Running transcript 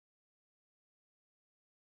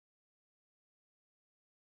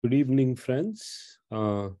Good evening, friends.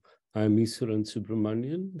 I'm Isuran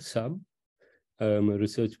Subramanian, Sub. I'm a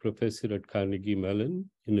research professor at Carnegie Mellon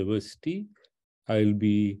University. I'll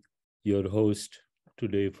be your host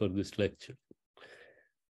today for this lecture.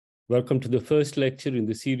 Welcome to the first lecture in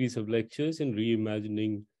the series of lectures in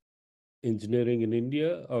Reimagining Engineering in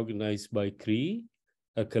India, organized by CREI,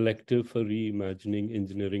 a collective for reimagining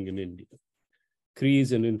engineering in India. CREI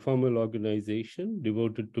is an informal organization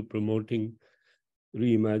devoted to promoting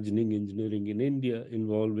reimagining engineering in India,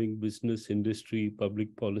 involving business, industry, public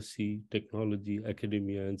policy, technology,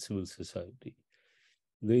 academia, and civil society.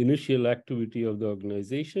 The initial activity of the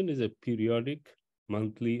organization is a periodic,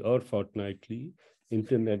 monthly, or fortnightly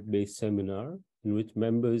internet-based seminar in which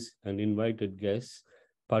members and invited guests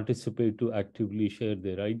participate to actively share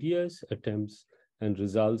their ideas, attempts, and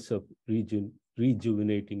results of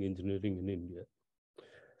rejuvenating engineering in India.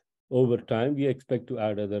 Over time, we expect to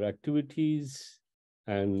add other activities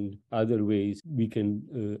and other ways we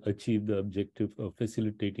can achieve the objective of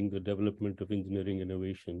facilitating the development of engineering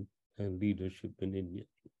innovation and leadership in India.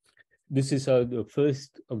 This is the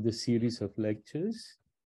first of the series of lectures,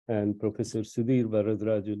 and Professor Sudhir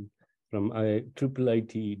Varadarajan from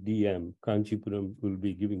IIITDM, Kanchipuram, will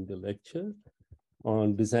be giving the lecture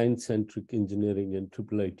on design-centric engineering in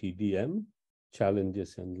IIITDM,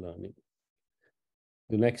 challenges and learning.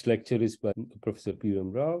 The next lecture is by Professor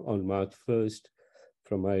P.M. Rao on March 1st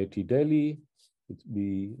from IIT Delhi. It will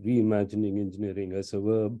be reimagining engineering as a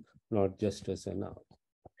verb, not just as a noun.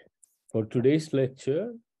 For today's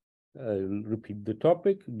lecture, I'll repeat the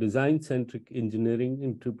topic: design-centric engineering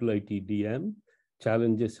in IIITDM,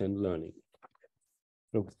 challenges and learning.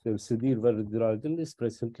 Professor Sudhir Varadarajan is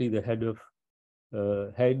presently the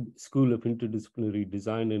head School of Interdisciplinary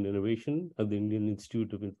Design and Innovation at the Indian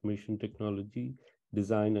Institute of Information Technology,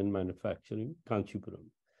 Design and Manufacturing, Kanchipuram,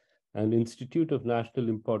 an institute of national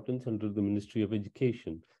importance under the Ministry of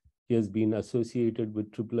Education. He has been associated with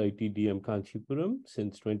IIITDM Kanchipuram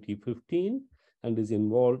since 2015 and is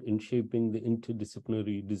involved in shaping the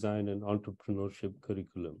interdisciplinary design and entrepreneurship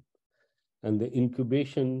curriculum and the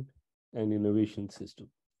incubation and innovation system.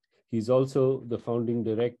 He's also the founding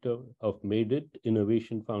director of Made It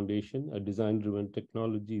Innovation Foundation, a design-driven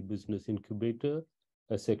technology business incubator,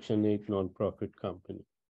 a Section 8 nonprofit company.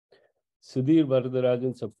 Sudhir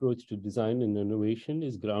Varadarajan's approach to design and innovation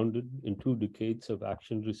is grounded in 2 decades of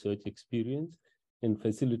action research experience in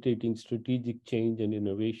facilitating strategic change and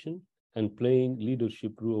innovation and playing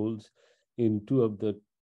leadership roles in 2 of the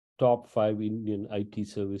top 5 Indian IT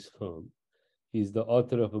service firms. He is the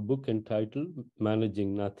author of a book entitled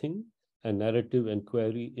Managing Nothing, a narrative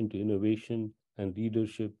inquiry into innovation and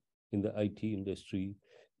leadership in the IT industry,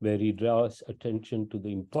 where he draws attention to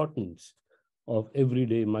the importance of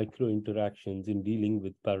everyday micro-interactions in dealing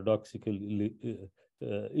with paradoxical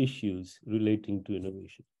issues relating to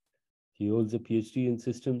innovation. He holds a PhD in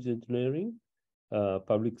systems engineering,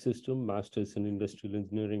 public system, master's in industrial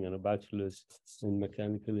engineering, and a bachelor's in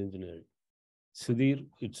mechanical engineering. Sudhir,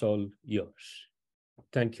 it's all yours.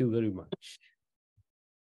 Thank you very much.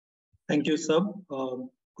 Thank you, Sub.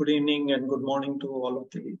 Good evening and good morning to all of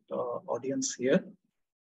the audience here.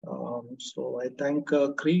 So I thank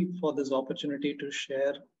CREI for this opportunity to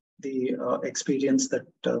share the experience that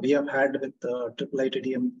we have had with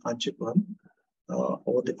IIITDM Kanchipuram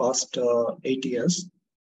over the past 8 years.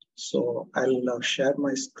 So I'll share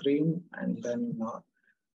my screen and then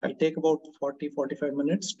I'll take about 40-45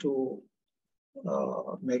 minutes to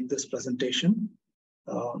make this presentation.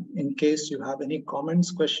 In case you have any comments,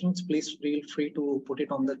 questions, please feel free to put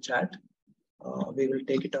it on the chat. We will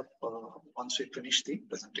take it up once we finish the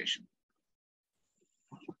presentation.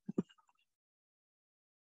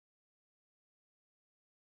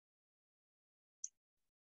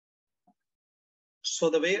 So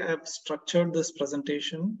the way I have structured this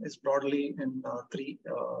presentation is broadly in 3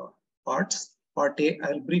 parts. Part A,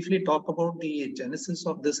 I'll briefly talk about the genesis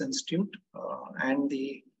of this institute and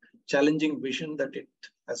the challenging vision that it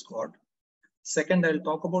has got. Second, I'll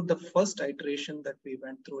talk about the first iteration that we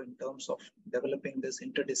went through in terms of developing this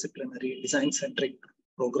interdisciplinary design-centric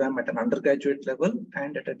program at an undergraduate level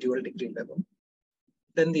and at a dual degree level.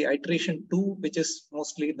 Then the iteration 2, which is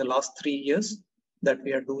mostly the last 3 years that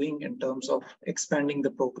we are doing in terms of expanding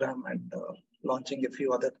the program and launching a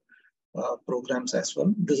few other programs as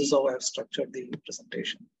well. This is how I have structured the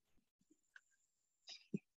presentation.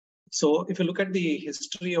 So if you look at the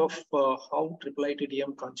history of how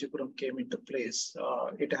IIITDM Kanchipuram came into place,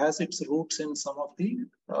 it has its roots in some of the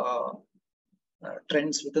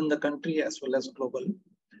trends within the country as well as global.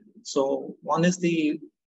 So one is the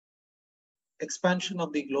expansion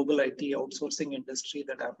of the global IT outsourcing industry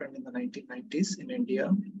that happened in the 1990s in India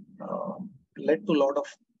led to a lot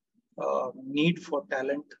of need for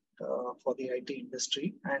talent for the IT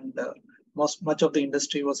industry, and much of the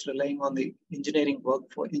industry was relying on the engineering work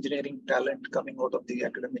for engineering talent coming out of the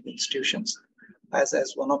academic institutions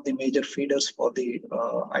as one of the major feeders for the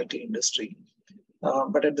IT industry.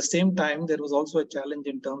 But at the same time, there was also a challenge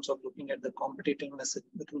in terms of looking at the competitiveness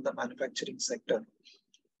within the manufacturing sector.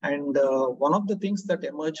 And one of the things that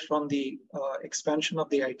emerged from the expansion of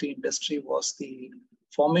the IT industry was the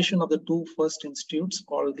formation of the two first institutes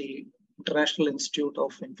called the International Institute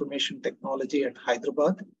of Information Technology at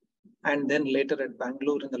Hyderabad, and then later at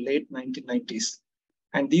Bangalore in the late 1990s.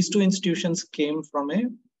 And these two institutions came from a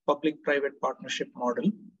public-private partnership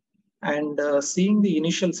model. And seeing the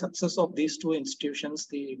initial success of these two institutions,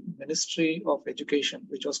 the Ministry of Education,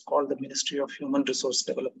 which was called the Ministry of Human Resource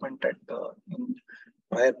Development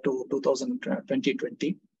prior to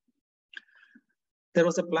 2020, there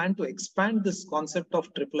was a plan to expand this concept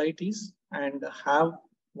of IIITs and have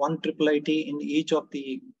one IIIT in each of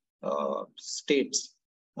the states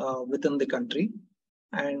within the country.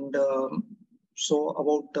 And so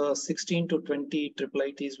about 16 to 20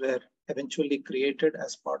 IIITs were eventually created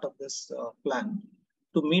as part of this plan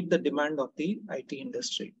to meet the demand of the IT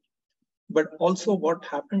industry. But also what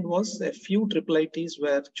happened was a few IIITs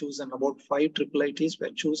were chosen, about 5 IIITs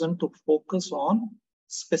were chosen to focus on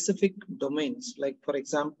specific domains. Like, for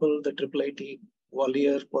example, the IIIT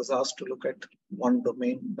Gwalior was asked to look at one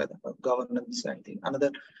domain, governance, and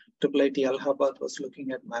another IIIT Allahabad was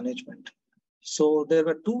looking at management. So there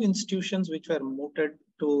were two institutions which were mooted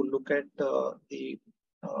to look at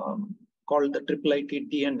called the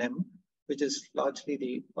IIITDM, which is largely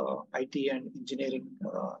the IT and engineering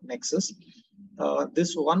nexus.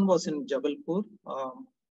 This one was in Jabalpur,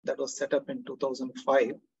 that was set up in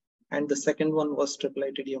 2005. And the second one was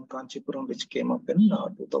IIITDM Kanchipuram, which came up in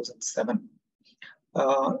 2007.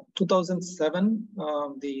 2007,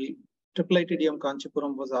 the IIITDM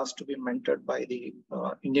Kanchipuram was asked to be mentored by the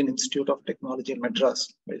Indian Institute of Technology in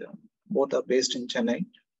Madras. Both are based in Chennai.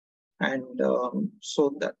 And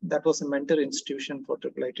so that was a mentor institution for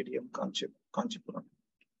IIITDM Kanchipuram.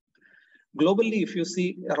 Globally, if you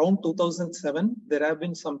see around 2007, there have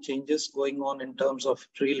been some changes going on in terms of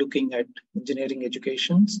relooking at engineering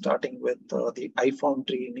education, starting with the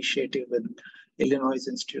iFoundry initiative with Illinois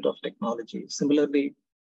Institute of Technology. Similarly,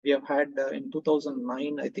 we have had in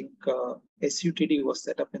 2009, I think SUTD was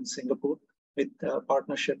set up in Singapore with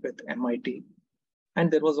partnership with MIT. And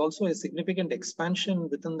there was also a significant expansion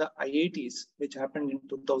within the IITs, which happened in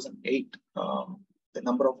 2008. The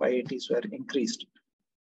number of IITs were increased.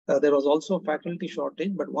 There was also a faculty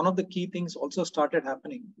shortage, but one of the key things also started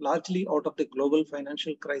happening, largely out of the global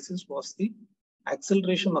financial crisis, was the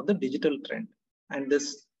acceleration of the digital trend. And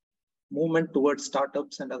this movement towards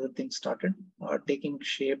startups and other things started taking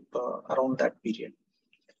shape around that period.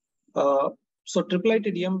 So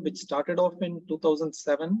IIITDM, which started off in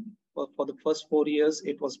 2007, for the first 4 years,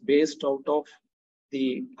 it was based out of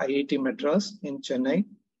the IIT Madras in Chennai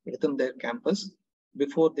within their campus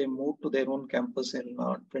before they moved to their own campus in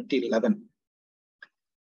 2011.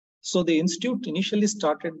 So the institute initially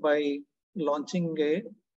started by launching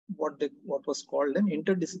what was called an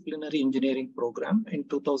interdisciplinary engineering program in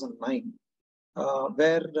 2009,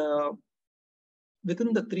 where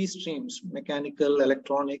within the 3 streams, mechanical,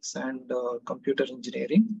 electronics, and computer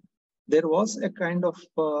engineering, there was a kind of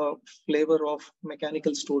flavor of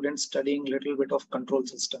mechanical students studying a little bit of control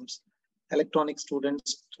systems, electronic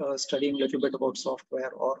students studying a little bit about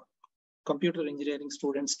software, or computer engineering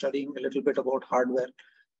students studying a little bit about hardware.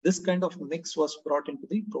 This kind of mix was brought into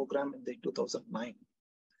the program in the 2009.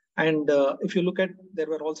 And if you look at, there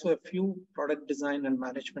were also a few product design and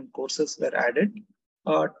management courses were added.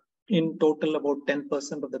 In total, about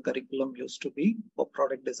 10% of the curriculum used to be for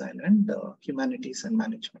product design and humanities and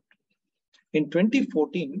management. In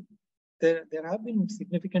 2014, there have been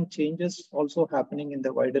significant changes also happening in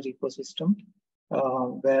the wider ecosystem,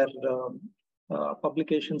 where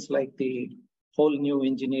publications like the Whole New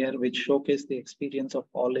Engineer, which showcase the experience of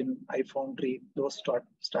all in iFoundry, those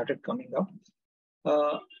started coming up.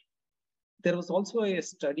 There was also a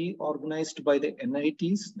study organized by the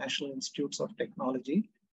NITs, National Institutes of Technology,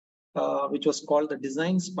 which was called the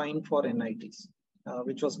Design Spine for NITs,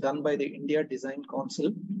 which was done by the India Design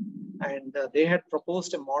Council. And they had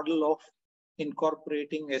proposed a model of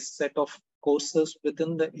incorporating a set of courses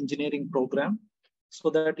within the engineering program so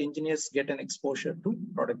that engineers get an exposure to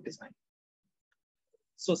product design.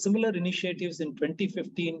 So similar initiatives in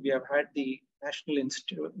 2015, we have had the National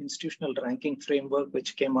Institutional Ranking Framework,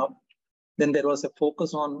 which came up. Then there was a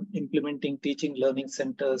focus on implementing teaching learning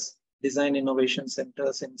centers, design innovation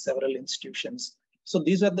centers in several institutions. So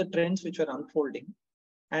these are the trends which were unfolding.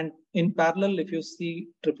 And in parallel, if you see,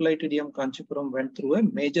 IIITDM Kanchipuram went through a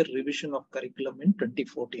major revision of curriculum in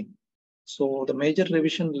 2014. So the major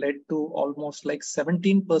revision led to almost like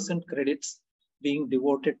 17% credits being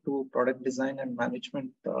devoted to product design and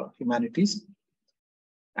management humanities.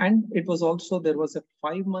 And it was also, there was a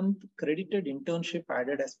 5-month credited internship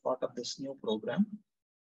added as part of this new program.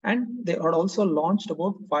 And they had also launched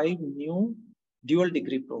about 5 new dual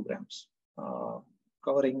degree programs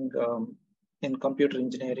covering in computer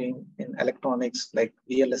engineering, in electronics, like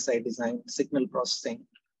VLSI design, signal processing,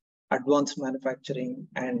 advanced manufacturing,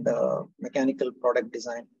 and mechanical product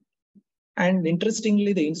design. And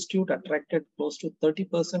interestingly, the institute attracted close to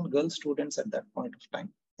 30% girl students at that point of time.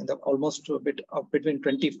 In the almost a bit of between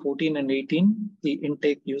 2014 and 18, the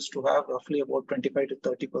intake used to have roughly about 25 to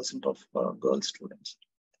 30% of girl students.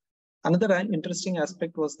 Another interesting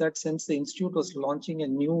aspect was that since the institute was launching a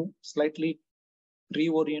new, slightly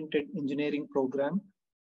reoriented engineering program,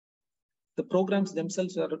 the programs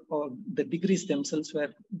themselves were, or the degrees themselves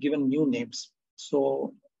were given new names.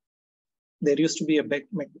 So there used to be a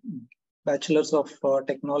bachelor's of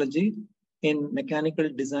technology in mechanical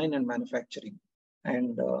design and manufacturing,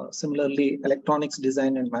 and similarly electronics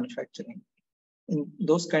design and manufacturing. And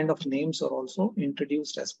those kind of names are also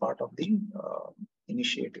introduced as part of the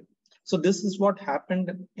initiative. So this is what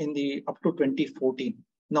happened in the up to 2014.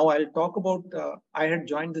 Now I'll talk about, I had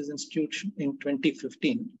joined this institution in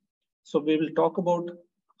 2015. So we will talk about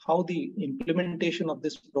how the implementation of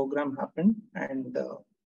this program happened and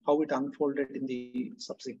how it unfolded in the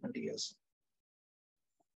subsequent years.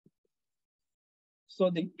 So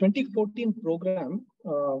the 2014 program,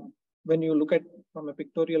 when you look at from a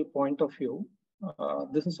pictorial point of view,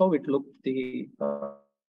 this is how it looked. The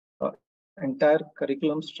entire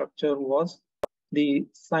curriculum structure was the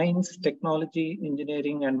science, technology,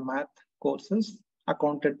 engineering, and math courses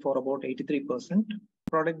accounted for about 83%.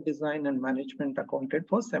 Product design and management accounted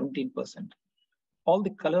for 17%. All the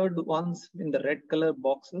colored ones in the red color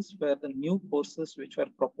boxes were the new courses which were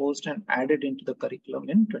proposed and added into the curriculum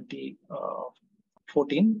in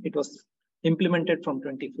 2014. It was implemented from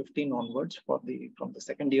 2015 onwards. From the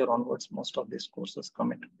second year onwards, most of these courses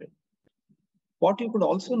come into play. What you could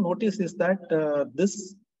also notice is that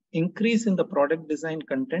this increase in the product design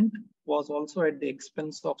content was also at the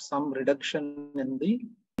expense of some reduction in the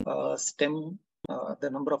STEM, the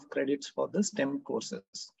number of credits for the STEM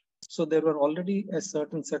courses. So there were already a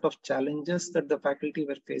certain set of challenges that the faculty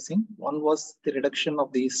were facing. One was the reduction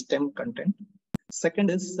of the STEM content. Second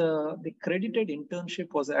is the credited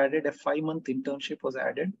internship was added, a 5-month internship was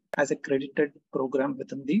added as a credited program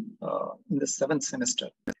within the in the 7th semester.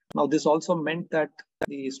 Now this also meant that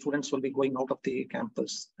the students will be going out of the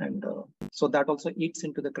campus, and so that also eats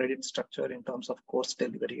into the credit structure in terms of course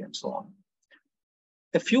delivery and so on.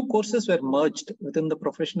 A few courses were merged within the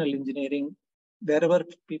professional engineering wherever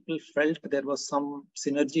people felt there was some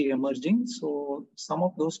synergy emerging. So some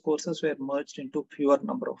of those courses were merged into fewer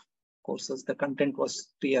number of courses. The content was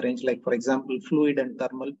rearranged, like for example, fluid and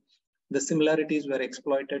thermal. The similarities were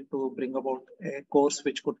exploited to bring about a course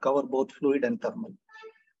which could cover both fluid and thermal.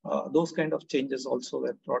 Those kind of changes also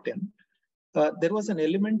were brought in. There was an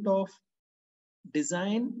element of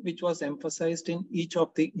design which was emphasized in each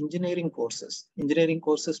of the engineering courses. Engineering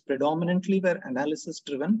courses predominantly were analysis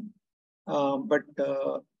driven, but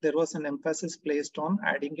there was an emphasis placed on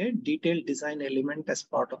adding a detailed design element as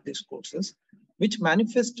part of these courses, which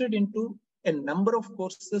manifested into a number of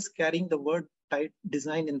courses carrying the word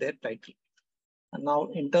design in their title. And now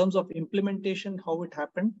in terms of implementation, how it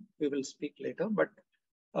happened, we will speak later. But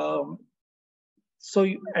so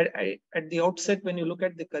at the outset, when you look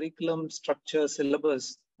at the curriculum structure,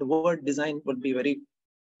 syllabus, the word design would be very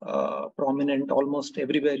prominent. Almost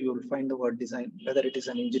everywhere you will find the word design, whether it is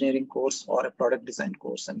an engineering course or a product design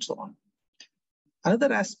course and so on.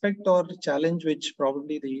 Another aspect or challenge which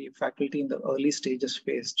probably the faculty in the early stages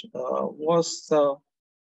faced was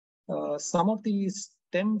some of the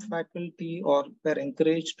STEM faculty were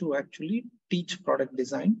encouraged to actually teach product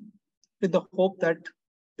design with the hope that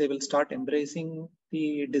they will start embracing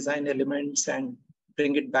the design elements and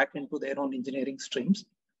bring it back into their own engineering streams.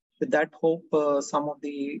 With that hope, some of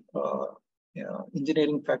the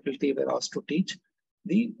engineering faculty were asked to teach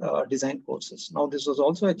the design courses. Now, this was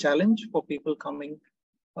also a challenge for people coming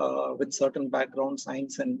with certain background,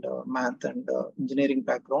 science and math and engineering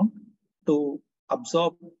background, to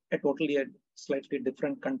absorb a slightly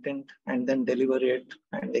different content and then deliver it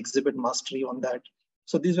and exhibit mastery on that.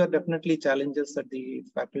 So these were definitely challenges that the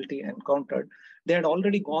faculty encountered. they had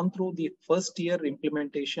already gone through the first year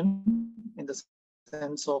implementation in the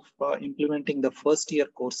sense of implementing the first year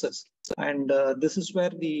courses. And this is where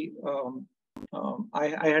the I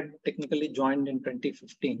had technically joined in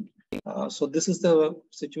 2015. So this is the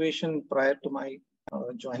situation prior to my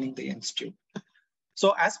joining the institute.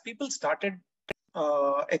 So as people started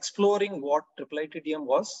exploring what IIITDM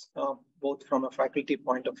was, both from a faculty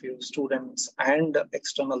point of view, students and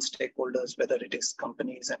external stakeholders, whether it is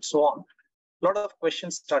companies and so on, a lot of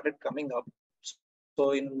questions started coming up.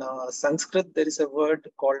 So in Sanskrit, there is a word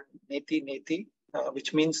called neti neti,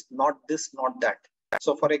 which means not this, not that.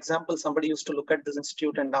 So for example, somebody used to look at this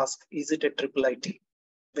institute and ask, is it a IIIT?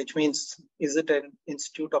 Which means, is it an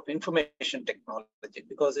institute of information technology?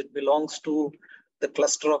 Because it belongs to the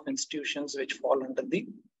cluster of institutions which fall under the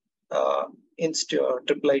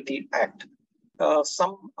IIIT Act.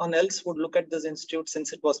 Someone else would look at this institute,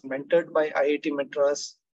 since it was mentored by IIT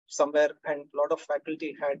Madras somewhere, and a lot of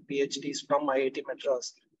faculty had PhDs from IIT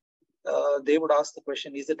Madras. They would ask the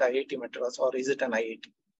question, is it IIT Madras or is it an IIT?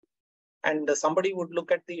 And somebody would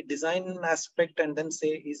look at the design aspect and then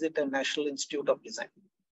say, is it a National Institute of Design?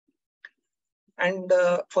 And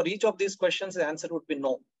for each of these questions, the answer would be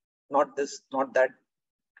no, not this, not that.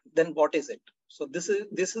 Then what is it? So this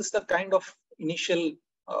is the kind of initial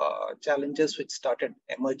challenges which started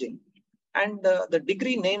emerging. And the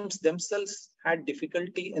degree names themselves had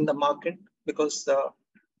difficulty in the market, because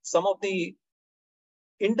some of the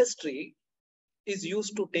industry is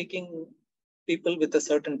used to taking people with a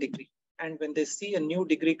certain degree. And when they see a new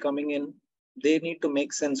degree coming in, they need to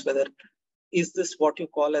make sense whether, is this what you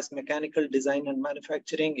call as mechanical design and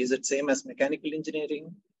manufacturing? Is it same as mechanical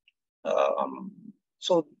engineering?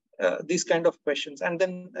 So these kind of questions. And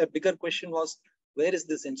then a bigger question was, where is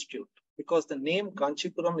this institute? Because the name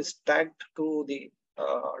Kanchipuram is tagged to the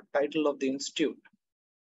title of the institute.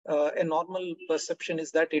 A normal perception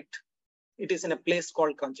is that it is in a place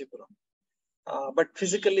called Kanchipuram. But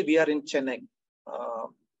physically, we are in Chennai.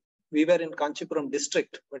 We were in Kanchipuram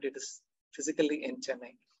district, but it is physically in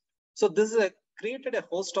Chennai. So this created a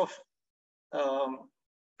host of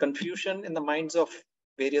confusion in the minds of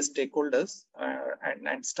various stakeholders,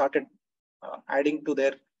 and started adding to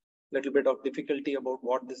their little bit of difficulty about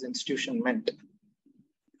what this institution meant.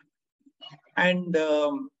 And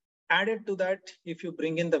added to that, if you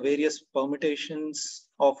bring in the various permutations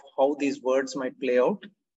of how these words might play out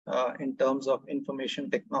in terms of information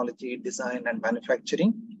technology, design, and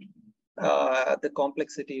manufacturing, the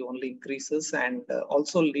complexity only increases and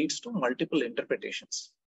also leads to multiple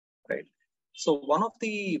interpretations, right? So one of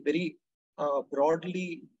the very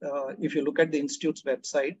broadly, if you look at the institute's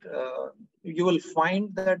website, you will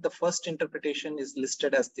find that the first interpretation is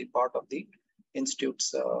listed as the part of the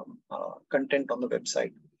institute's content on the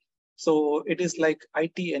website. So it is like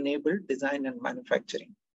IT-enabled design and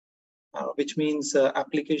manufacturing, which means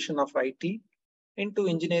application of IT into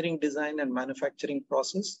engineering, design, and manufacturing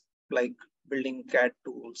process, like building CAD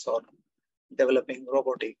tools or developing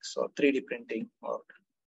robotics or 3D printing or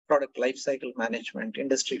product lifecycle management,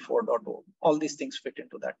 Industry 4.0. All these things fit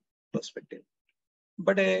into that perspective.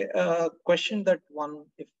 But a question that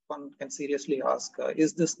if one can seriously ask,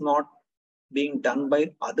 is this not being done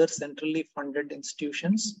by other centrally funded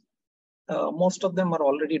institutions? Most of them are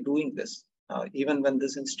already doing this. Even when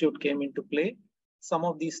this institute came into play, some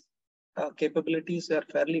of these capabilities are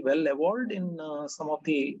fairly well evolved in some of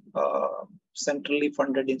the centrally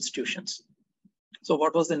funded institutions. So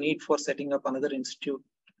what was the need for setting up another institute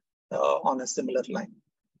on a similar line?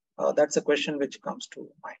 That's a question which comes to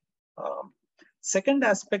mind. Second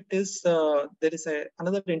aspect is there is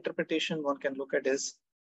another interpretation one can look at is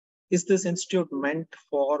this institute meant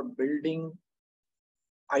for building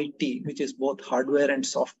IT, which is both hardware and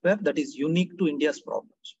software, that is unique to India's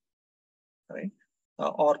problems, right?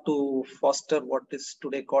 Or to foster what is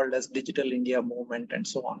today called as Digital India movement and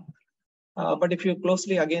so on. But if you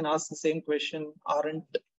closely again ask the same question, aren't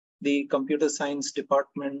the computer science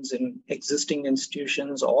departments in existing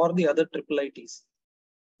institutions or the other IIITs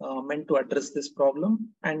meant to address this problem?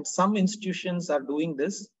 And some institutions are doing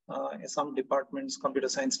this. Some departments, computer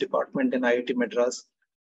science department in IIT Madras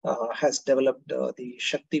has developed the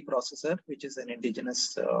Shakti processor, which is an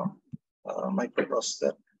indigenous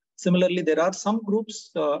microprocessor. Similarly, there are some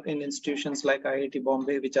groups in institutions like IIT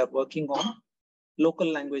Bombay which are working on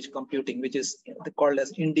local language computing, which is called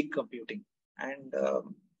as Indic computing. And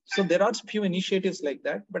so there are few initiatives like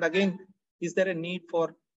that. But again, is there a need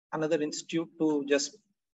for another institute to just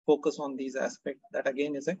focus on these aspects? That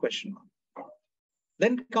again is a question mark.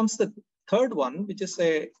 Then comes the third one, which is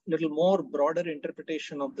a little more broader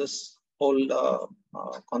interpretation of this whole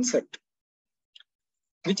concept.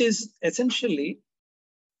 which is essentially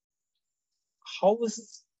how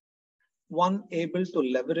is one able to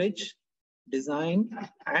leverage design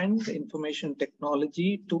and information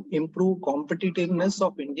technology to improve competitiveness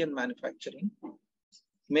of Indian manufacturing,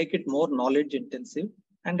 make it more knowledge intensive,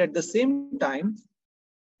 and at the same time,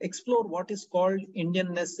 explore what is called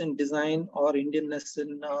Indianness in design or Indianness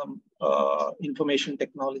in information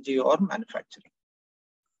technology or manufacturing.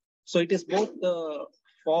 So it is both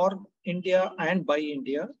for India and by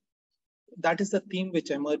India. That is the theme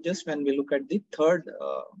which emerges when we look at the third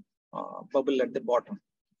bubble at the bottom,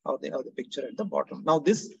 or the picture at the bottom. Now,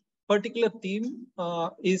 this particular theme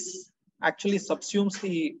is actually subsumes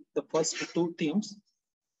the first two themes.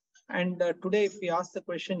 And today, if we ask the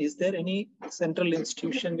question, is there any central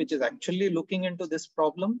institution which is actually looking into this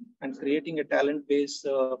problem and creating a talent base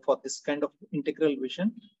for this kind of integral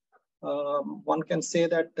vision? One can say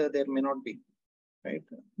that there may not be, right?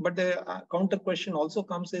 But the counter question also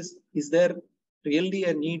comes is there really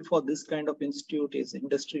a need for this kind of institute? Is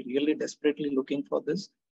industry really desperately looking for this?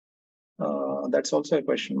 That's also a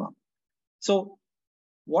question mark. So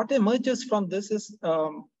what emerges from this is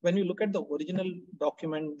when you look at the original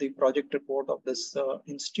document, the project report of this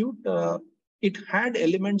institute, it had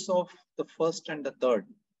elements of the first and the third,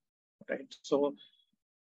 right? So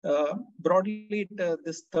broadly,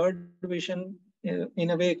 this third vision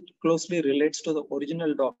in a way closely relates to the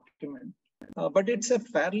original document, but it's a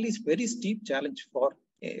very steep challenge for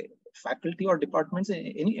a faculty or departments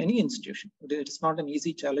in any institution. It's not an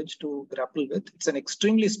easy challenge to grapple with. It's an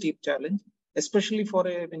extremely steep challenge, especially for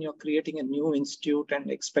when you're creating a new institute and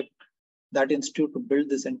expect that institute to build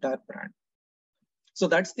this entire brand. So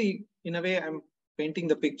that's in a way, I'm painting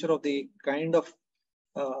the picture of the kind of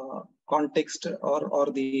context or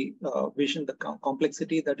the vision, the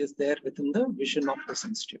complexity that is there within the vision of this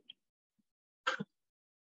institute.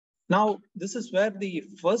 Now, this is where the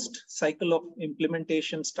first cycle of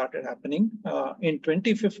implementation started happening. In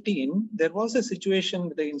 2015, there was a situation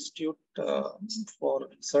with the institute for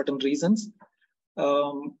certain reasons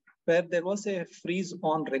where there was a freeze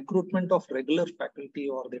on recruitment of regular faculty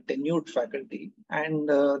or the tenured faculty, and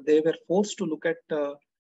they were forced to look at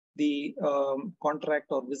the contract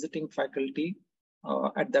or visiting faculty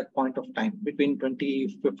at that point of time. Between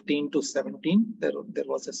 2015 to 17, there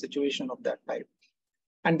was a situation of that type.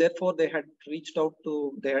 And therefore, they had reached out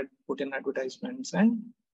they had put in advertisements. And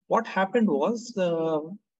what happened was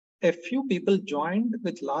a few people joined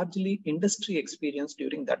with largely industry experience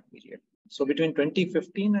during that period. So between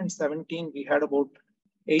 2015 and 17, we had about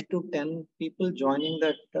 8 to 10 people joining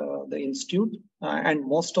the institute, and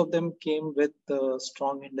most of them came with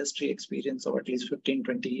strong industry experience of at least 15,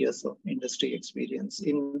 20 years of industry experience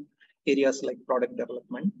in areas like product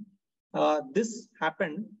development. This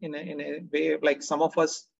happened in a way, like some of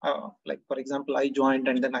us, like for example, I joined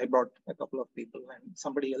and then I brought a couple of people, and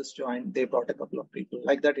somebody else joined, they brought a couple of people.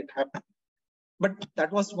 Like that, it happened. But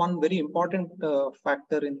that was one very important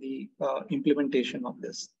factor in the implementation of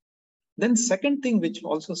this. Then second thing which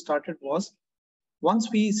also started was, once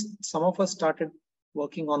some of us started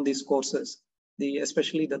working on these courses,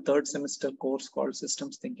 especially the third semester course called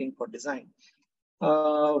Systems Thinking for Design,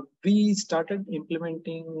 we started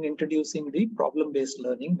introducing the problem-based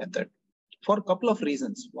learning method for a couple of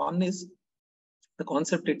reasons. One is the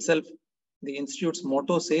concept itself. The institute's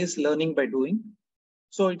motto says learning by doing.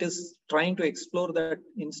 So it is trying to explore that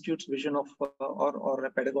institute's vision of or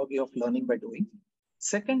a pedagogy of learning by doing.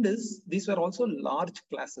 Second is, these were also large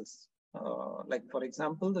classes. Like for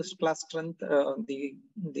example, this class strength, the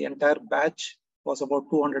entire batch was about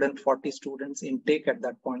 240 students intake at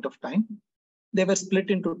that point of time. They were split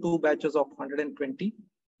into two batches of 120,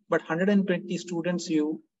 but 120 students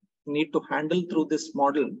you need to handle through this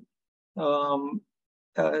model.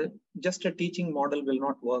 Just a teaching model will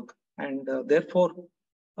not work. And therefore,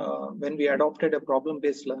 when we adopted a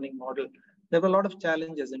problem-based learning model, there were a lot of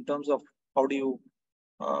challenges in terms of how do you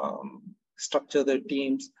structure the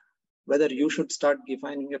teams, whether you should start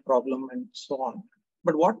defining a problem and so on.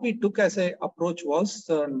 But what we took as an approach was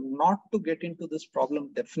not to get into this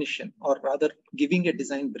problem definition, or rather giving a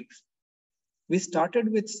design brief. We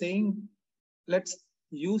started with saying, let's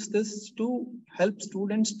use this to help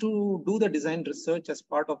students to do the design research as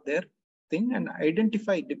part of their thing and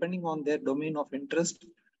identify, depending on their domain of interest,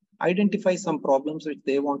 identify some problems which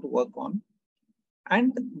they want to work on,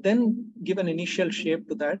 and then give an initial shape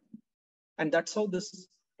to that. And that's how this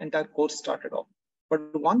entire course started off.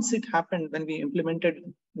 But once it happened, when we implemented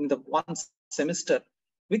in the one semester,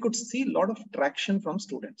 we could see a lot of traction from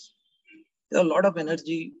students. There are a lot of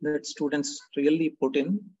energy that students really put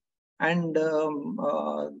in, and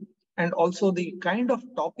also the kind of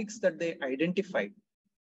topics that they identified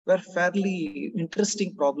were fairly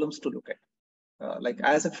interesting problems to look at. Like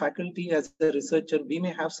as a faculty, as a researcher, we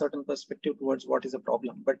may have certain perspective towards what is a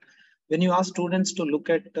problem. But when you ask students to look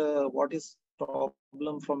at what is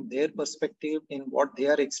problem from their perspective in what they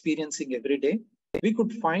are experiencing every day, we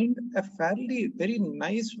could find a fairly very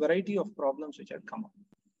nice variety of problems which had come up.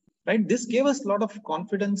 Right? This gave us a lot of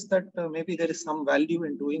confidence that maybe there is some value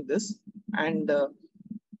in doing this. And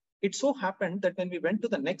it so happened that when we went to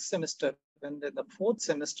the next semester, when the fourth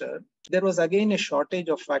semester, there was again a shortage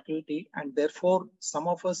of faculty, and therefore some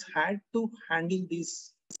of us had to handle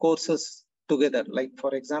these courses together. Like,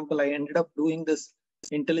 for example, I ended up doing this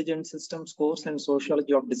intelligent systems course and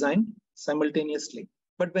sociology of design simultaneously.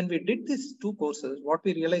 But when we did these two courses, what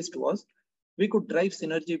we realized was we could drive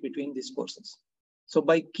synergy between these courses. So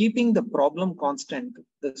by keeping the problem constant,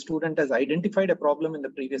 the student has identified a problem in the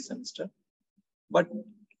previous semester, but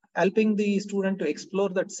helping the student to explore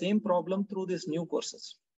that same problem through these new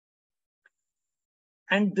courses.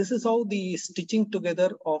 And this is how the stitching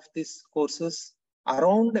together of these courses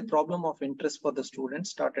around a problem of interest for the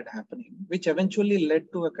students started happening, which eventually led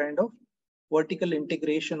to a kind of vertical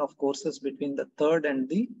integration of courses between the third and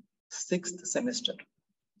the sixth semester.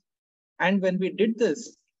 And when we did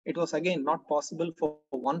this, it was again not possible for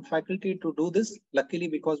one faculty to do this. Luckily,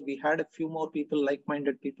 because we had a few more people,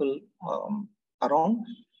 like-minded people around,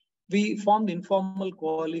 we formed informal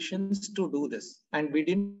coalitions to do this. And we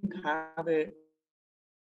didn't have a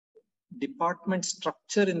department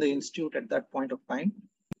structure in the institute at that point of time.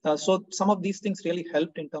 So some of these things really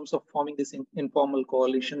helped in terms of forming these informal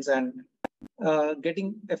coalitions and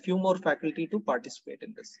getting a few more faculty to participate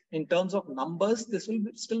in this. In terms of numbers, this will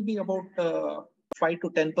still be about 5 to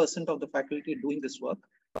 10% of the faculty doing this work.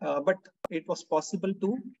 But it was possible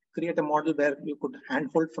to create a model where you could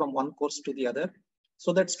handhold from one course to the other,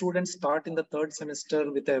 so that students start in the third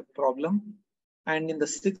semester with a problem, and in the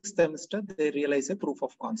sixth semester, they realize a proof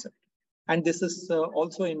of concept. And this is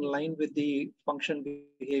also in line with the function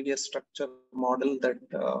behavior structure model that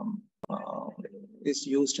is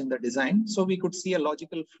used in the design. So we could see a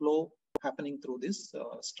logical flow happening through this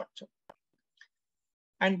structure.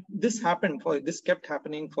 And this kept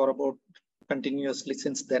happening for about continuously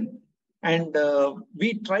since then. And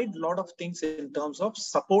we tried a lot of things in terms of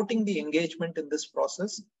supporting the engagement in this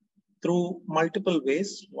process through multiple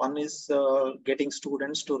ways. One is getting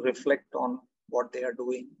students to reflect on what they are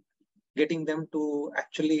doing, getting them to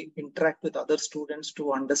actually interact with other students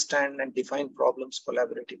to understand and define problems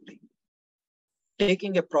collaboratively,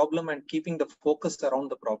 taking a problem and keeping the focus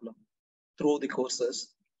around the problem through the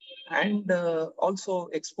courses, and also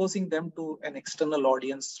exposing them to an external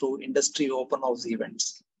audience through industry open house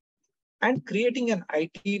events, and creating an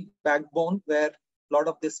IT backbone where a lot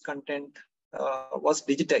of this content was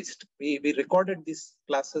digitized. We recorded these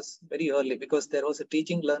classes very early because there was a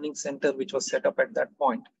teaching learning center which was set up at that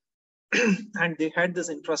point. And they had this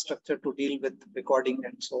infrastructure to deal with recording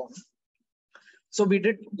and so on. So we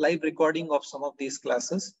did live recording of some of these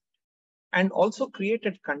classes and also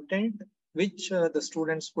created content which the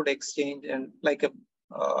students could exchange, and like a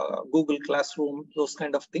Google Classroom, those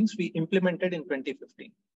kind of things we implemented in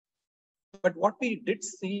 2015. But what we did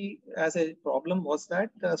see as a problem was that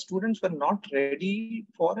students were not ready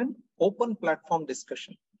for an open platform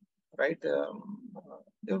discussion, right?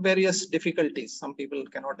 There were various difficulties. Some people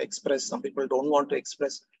cannot express, some people don't want to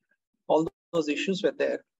express. All those issues were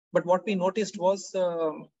there. But what we noticed was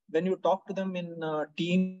when you talk to them in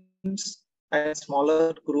teams, as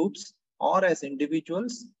smaller groups, or as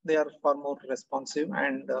individuals, they are far more responsive.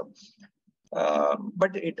 And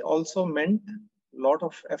but it also meant a lot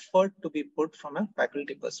of effort to be put from a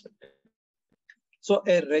faculty perspective. So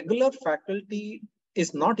a regular faculty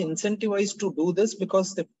is not incentivized to do this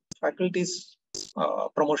because the faculty's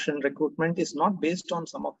promotion recruitment is not based on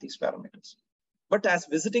some of these parameters. But as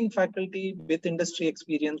visiting faculty with industry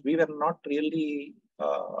experience, we were not really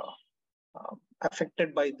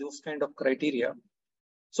affected by those kind of criteria.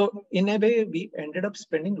 So in a way, we ended up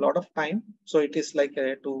spending a lot of time. So it is like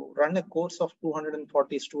to run a course of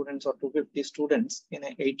 240 students or 250 students in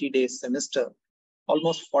an 80-day semester.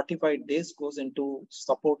 Almost 45 days goes into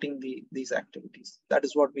supporting these activities. That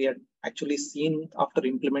is what we had actually seen after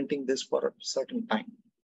implementing this for a certain time.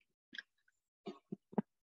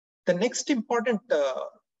 The next important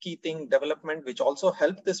key thing development, which also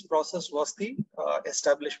helped this process, was the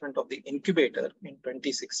establishment of the incubator in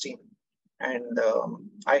 2016. And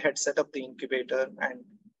I had set up the incubator, and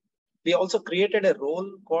we also created a role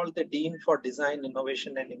called the Dean for Design,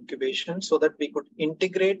 Innovation and Incubation, so that we could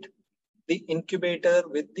integrate the incubator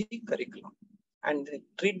with the curriculum and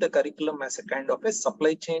treat the curriculum as a kind of a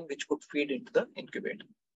supply chain which could feed into the incubator.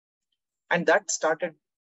 And that started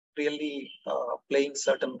really playing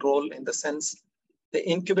certain role in the sense the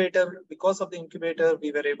incubator, because of the incubator,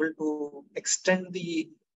 we were able to extend the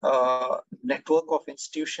network of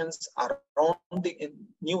institutions around the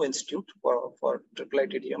new institute for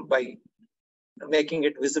IIITDM by making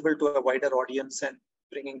it visible to a wider audience and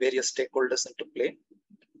bringing various stakeholders into play.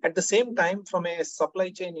 At the same time, from a supply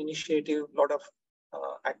chain initiative, a lot of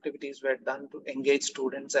activities were done to engage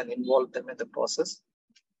students and involve them in the process.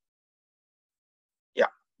 Yeah,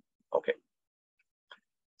 okay.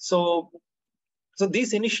 So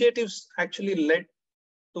these initiatives actually led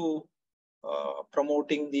to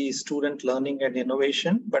promoting the student learning and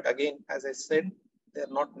innovation. But again, as I said, they're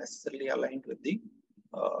not necessarily aligned with the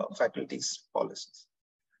faculty's policies.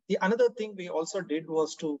 The another thing we also did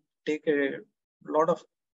was to take a lot of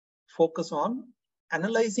focus on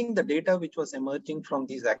analyzing the data which was emerging from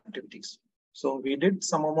these activities. So we did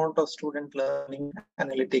some amount of student learning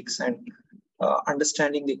analytics and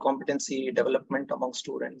understanding the competency development among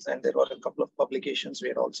students. And there were a couple of publications we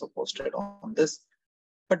had also posted on this.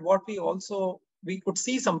 But what we could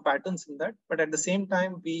see some patterns in that, but at the same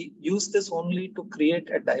time, we use this only to create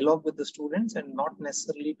a dialogue with the students and not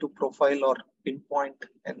necessarily to profile or pinpoint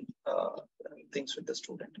and things with the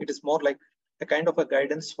student. It is more like a kind of a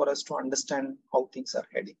guidance for us to understand how things are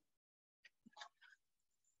heading.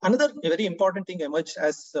 Another very important thing emerged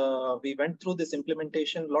as we went through this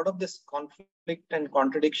implementation. A lot of this conflict and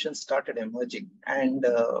contradiction started emerging, and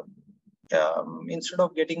instead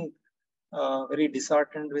of getting very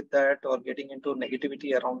disheartened with that or getting into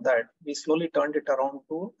negativity around that, we slowly turned it around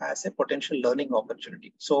to as a potential learning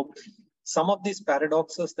opportunity. So some of these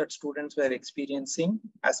paradoxes that students were experiencing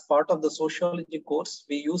as part of the sociology course,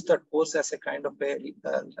 we used that course as a kind of a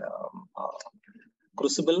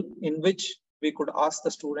crucible in which we could ask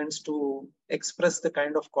the students to express the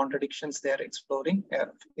kind of contradictions they are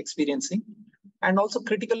experiencing, and also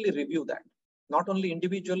critically review that, not only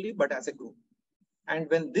individually, but as a group. And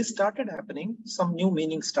when this started happening, some new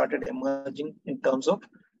meanings started emerging in terms of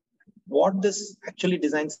what this actually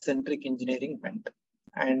design-centric engineering meant.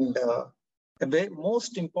 And the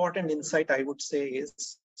most important insight I would say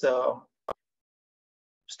is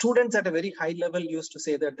students at a very high level used to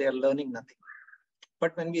say that they are learning nothing.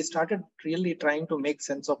 But when we started really trying to make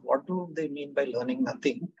sense of what do they mean by learning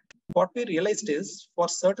nothing, what we realized is for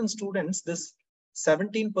certain students, this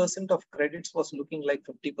 17% of credits was looking like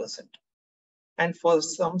 50%. And for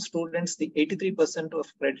some students, the 83%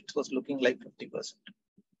 of credits was looking like 50%.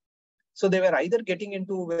 So they were either getting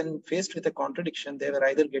into, when faced with a contradiction, they were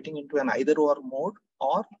either getting into an either or mode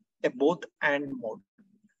or a both and mode.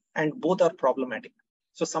 And both are problematic.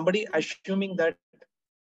 So somebody assuming that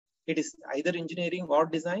it is either engineering or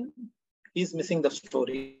design, is missing the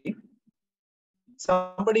story.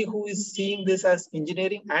 Somebody who is seeing this as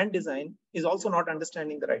engineering and design is also not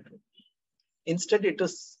understanding the right way. Instead, it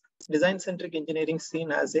is design-centric engineering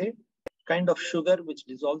seen as a kind of sugar which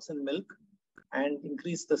dissolves in milk and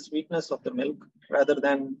increase the sweetness of the milk rather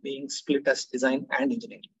than being split as design and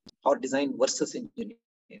engineering or design versus engineering.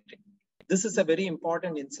 This is a very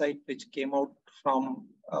important insight which came out from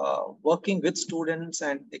working with students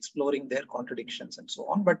and exploring their contradictions and so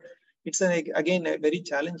on. But it's again a very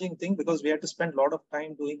challenging thing because we had to spend a lot of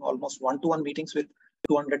time doing almost one-to-one meetings with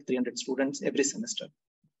 200, 300 students every semester.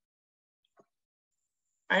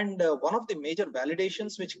 And one of the major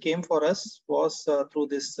validations which came for us was through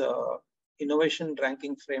this innovation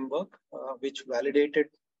ranking framework, which validated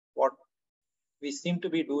what we seem to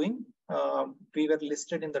be doing. We were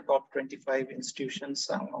listed in the top 25 institutions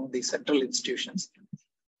among the central institutions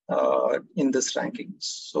in this ranking.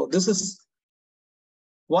 So this is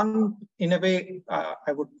one, in a way,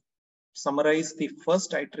 I would summarize the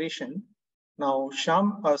first iteration. Now,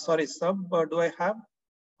 Shyam, Sub, do I have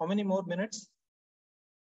how many more minutes?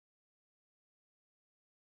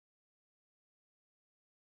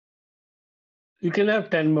 You can have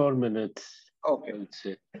 10 more minutes. Okay. I would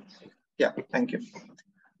say. Yeah, thank you.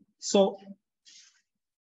 So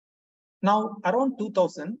now around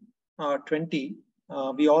 2020,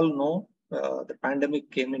 we all know the pandemic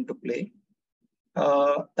came into play.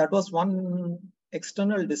 That was one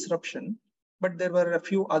external disruption, but there were a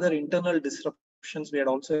few other internal disruptions we had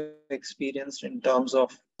also experienced in terms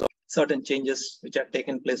of certain changes which had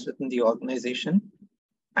taken place within the organization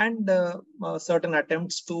and certain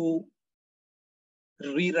attempts to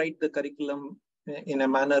rewrite the curriculum in a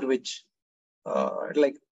manner which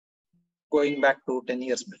like going back to 10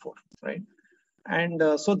 years before, right? And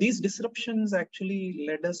so these disruptions actually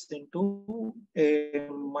led us into a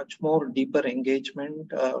much more deeper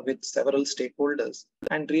engagement with several stakeholders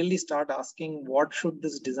and really start asking what should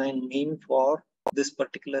this design mean for this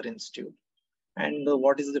particular institute. and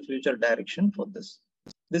what is the future direction for this.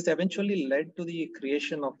 This eventually led to the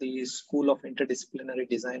creation of the School of Interdisciplinary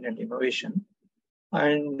Design and Innovation.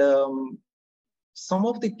 And some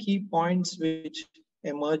of the key points which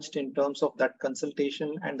emerged in terms of that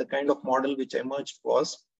consultation and the kind of model which emerged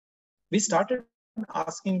was, we started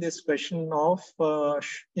asking this question of,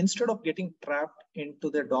 instead of getting trapped into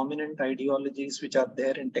the dominant ideologies which are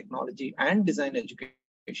there in technology and design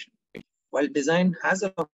education, while design has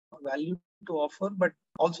a value to offer, but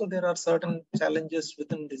also there are certain challenges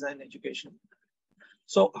within design education.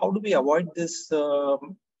 So how do we avoid this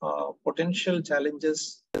potential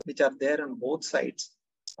challenges which are there on both sides?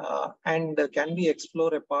 And can we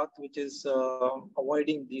explore a path which is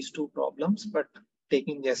avoiding these two problems, but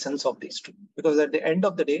taking the essence of these two? Because at the end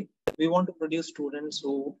of the day, we want to produce students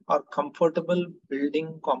who are comfortable building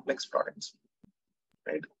complex products,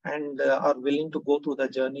 right? And are willing to go through the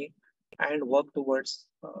journey and work towards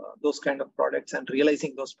those kind of products and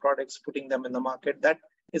realizing those products, putting them in the market. That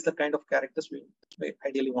is the kind of characters we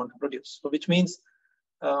ideally want to produce. So which means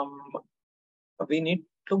we need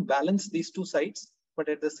to balance these two sides, but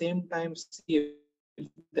at the same time see if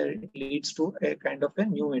that leads to a kind of a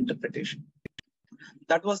new interpretation.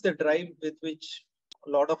 That was the drive with which a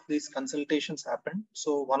lot of these consultations happened.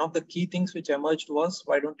 So one of the key things which emerged was,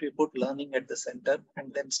 why don't we put learning at the center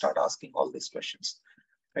and then start asking all these questions,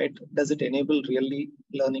 right? Does it enable really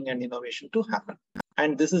learning and innovation to happen?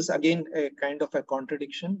 And this is again a kind of a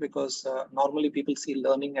contradiction, because normally people see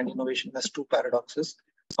learning and innovation as two paradoxes.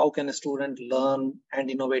 How can a student learn and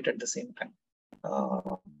innovate at the same time?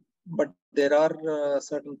 But there are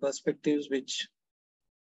certain perspectives which,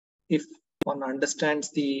 if one understands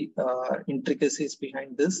the intricacies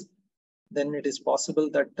behind this, then it is possible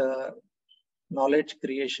that knowledge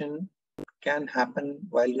creation can happen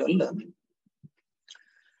while you're learning.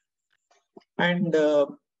 And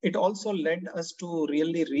it also led us to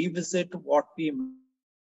really revisit what we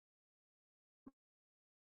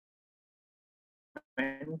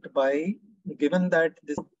meant by, given that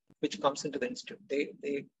this which comes into the institute,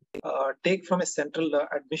 they take from a central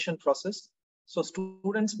admission process. So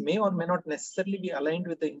students may or may not necessarily be aligned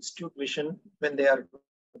with the institute vision when they are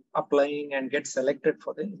applying and get selected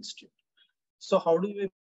for the institute. So how do we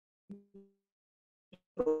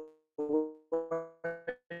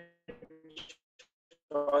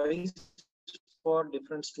choice for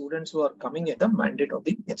different students who are coming at the mandate of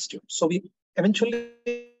the institute? So we eventually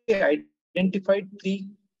identified three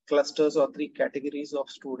clusters or three categories of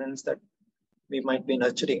students that we might be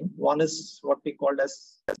nurturing. One is what we called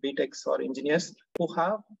as BTechs or engineers who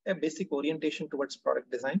have a basic orientation towards product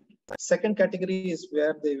design. Second category is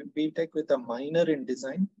where the BTech with a minor in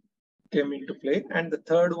design came into play. And the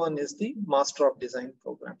third one is the Master of Design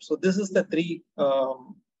program. So this is the three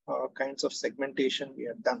kinds of segmentation we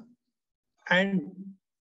have done. And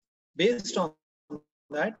based on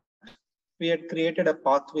that, we had created a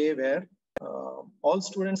pathway where all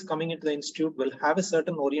students coming into the institute will have a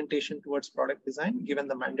certain orientation towards product design, given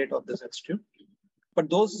the mandate of this institute. But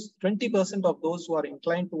those 20% of those who are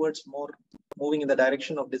inclined towards more moving in the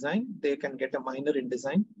direction of design, they can get a minor in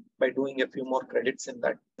design by doing a few more credits in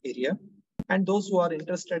that area. And those who are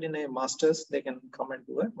interested in a master's, they can come and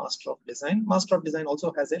do a Master of Design. Master of Design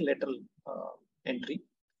also has a lateral entry.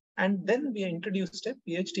 And then we introduced a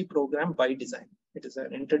PhD program by design. It is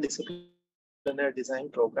an interdisciplinary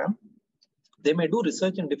design program. They may do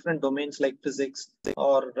research in different domains like physics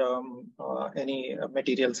or any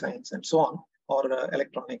material science and so on, or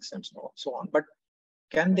electronics and so on. But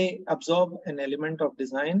can they absorb an element of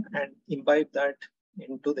design and imbibe that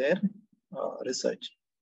into their research,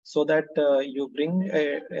 so that you bring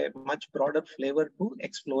a much broader flavor to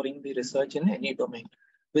exploring the research in any domain?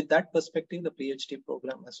 With that perspective, the PhD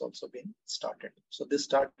program has also been started. So this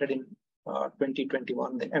started in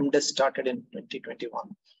 2021. The MDes started in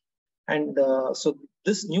 2021. And so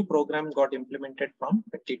this new program got implemented from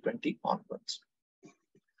 2020 onwards.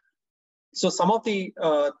 So some of the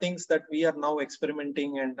things that we are now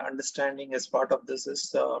experimenting and understanding as part of this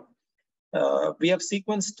is we have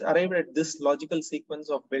arrived at this logical sequence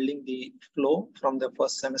of building the flow from the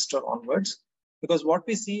first semester onwards. Because what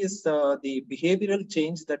we see is the behavioral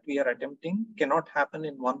change that we are attempting cannot happen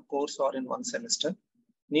in one course or in one semester,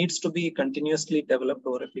 needs to be continuously developed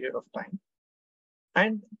over a period of time.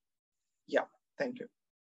 And yeah, thank you.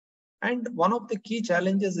 And one of the key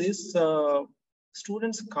challenges is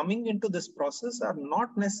students coming into this process are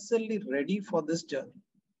not necessarily ready for this journey,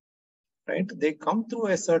 right? They come through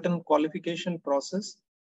a certain qualification process,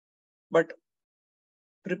 but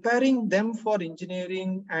preparing them for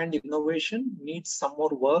engineering and innovation needs some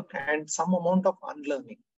more work and some amount of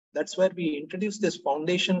unlearning. That's where we introduced this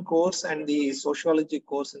foundation course and the sociology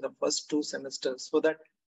course in the first 2 semesters, so that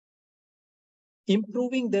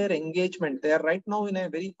improving their engagement. They are right now in a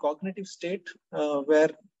very cognitive state where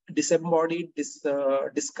disembodied,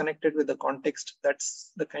 disconnected with the context.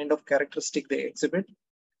 That's the kind of characteristic they exhibit.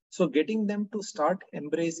 So getting them to start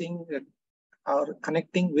embracing or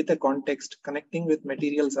connecting with a context, connecting with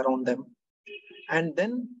materials around them, and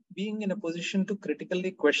then being in a position to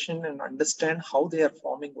critically question and understand how they are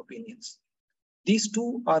forming opinions. These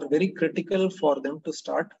two are very critical for them to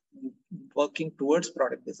start working towards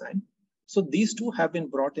product design. So these two have been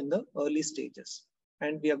brought in the early stages,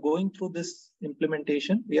 and we are going through this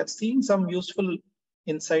implementation. We are seeing some useful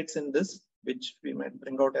insights in this, which we might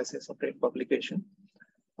bring out as a separate publication.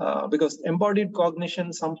 Because embodied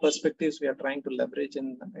cognition, some perspectives we are trying to leverage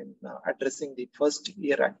in addressing the first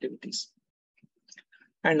year activities.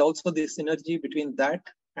 And also the synergy between that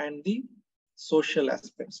and the social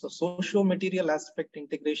aspect. So socio-material aspect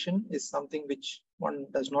integration is something which one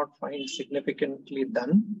does not find significantly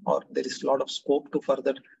done, or there is a lot of scope to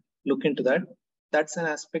further look into that. That's an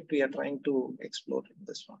aspect we are trying to explore in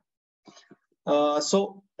this one.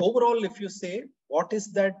 So overall, if you say, what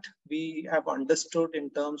is that we have understood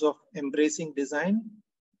in terms of embracing design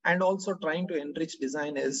and also trying to enrich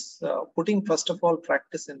design is putting, first of all,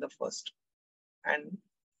 practice in the first. And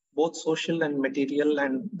both social and material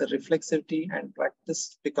and the reflexivity and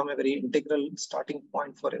practice become a very integral starting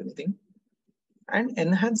point for everything. And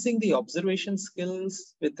enhancing the observation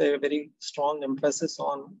skills with a very strong emphasis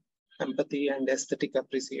on empathy and aesthetic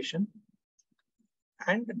appreciation.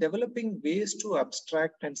 And developing ways to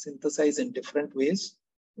abstract and synthesize in different ways,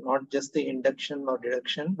 not just the induction or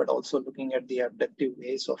deduction, but also looking at the abductive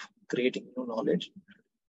ways of creating new knowledge.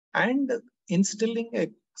 And instilling a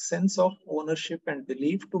sense of ownership and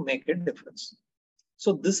belief to make a difference.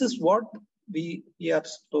 So this is what we are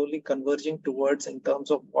slowly converging towards in terms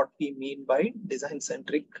of what we mean by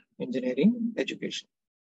design-centric engineering education.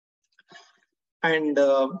 And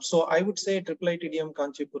so I would say IIITDM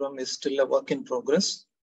Kanchipuram is still a work in progress,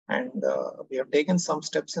 and we have taken some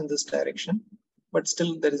steps in this direction, but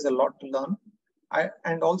still there is a lot to learn.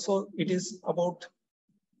 And also it is about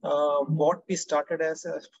what we started as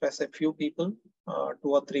a few people, 2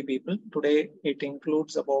 or 3 people. Today, it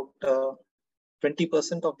includes about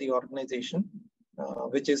 20% of the organization,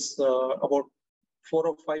 which is about 4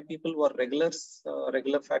 or 5 people who are regulars,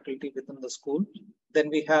 regular faculty within the school. Then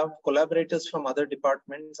we have collaborators from other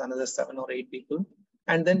departments, another 7 or 8 people.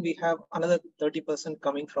 And then we have another 30%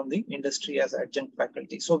 coming from the industry as adjunct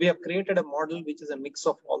faculty. So we have created a model which is a mix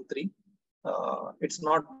of all 3. It's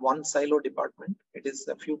not one silo department. It is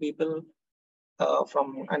a few people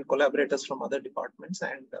and collaborators from other departments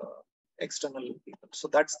and external people. So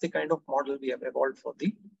that's the kind of model we have evolved for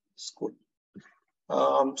the school.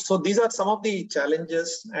 So these are some of the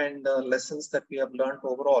challenges and lessons that we have learned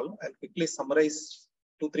overall. I'll quickly summarize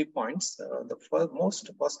 2-3 points. The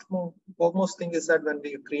foremost thing is that when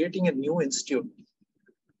we are creating a new institute,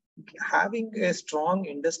 having a strong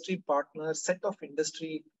industry partner, set of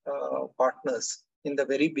industry partners in the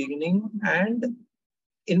very beginning and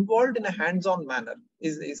involved in a hands-on manner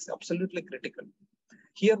is absolutely critical.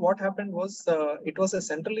 Here, what happened was it was a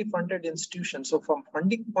centrally funded institution. So from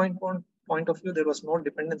funding point of view, there was no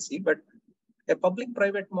dependency, but a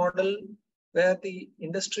public-private model where the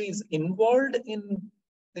industry is involved in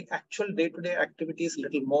the actual day-to-day activities a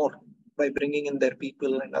little more by bringing in their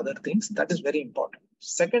people and other things. That is very important.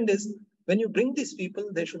 Second is, when you bring these people,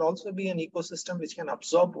 there should also be an ecosystem which can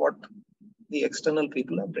absorb what the external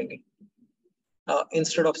people are bringing,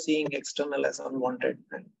 instead of seeing external as unwanted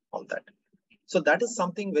and all that. So that is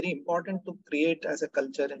something very important to create as a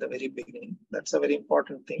culture in the very beginning. That's a very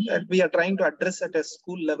important thing. And we are trying to address at a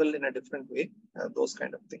school level in a different way, those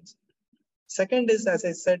kind of things. Second is, as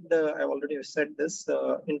I said, I've already said this,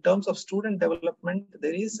 in terms of student development,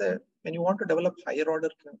 there is when you want to develop higher order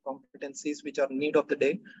competencies, which are need of the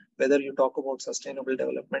day, whether you talk about sustainable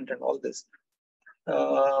development and all this,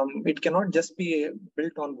 it cannot just be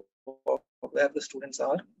built on where the students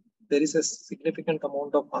are. There is a significant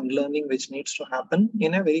amount of unlearning which needs to happen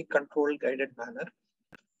in a very controlled, guided manner.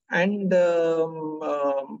 And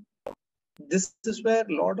this is where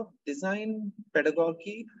a lot of design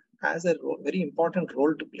pedagogy has a very important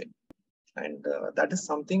role to play. And that is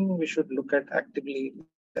something we should look at actively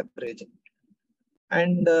leveraging.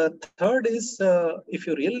 And third is, if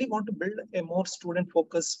you really want to build a more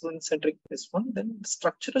student-focused, student-centric one, then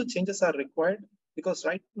structural changes are required. Because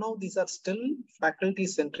right now, these are still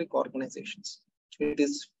faculty-centric organizations. It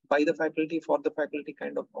is by the faculty, for the faculty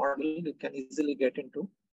kind of model you can easily get into.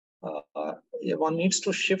 one needs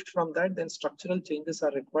to shift from that, then structural changes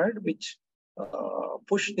are required, which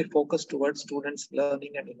push the focus towards students'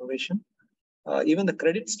 learning and innovation. Even the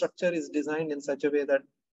credit structure is designed in such a way that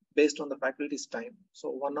based on the faculty's time. So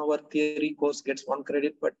 1 hour theory course gets 1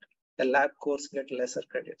 credit, but a lab course gets lesser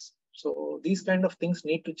credits. So these kind of things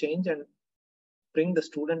need to change and bring the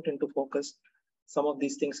student into focus. Some of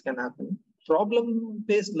these things can happen.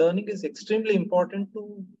 Problem-based learning is extremely important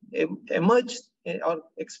to emerge or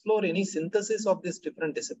explore any synthesis of these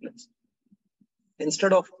different disciplines.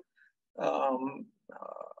 Instead of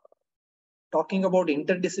talking about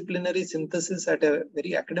interdisciplinary synthesis at a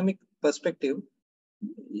very academic perspective,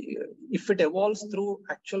 if it evolves through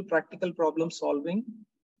actual practical problem solving,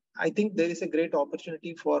 I think there is a great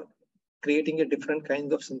opportunity for creating a different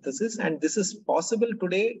kind of synthesis. And this is possible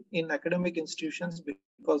today in academic institutions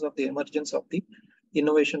because of the emergence of the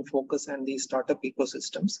innovation focus and the startup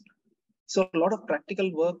ecosystems. So a lot of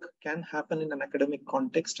practical work can happen in an academic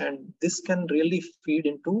context, and this can really feed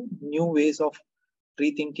into new ways of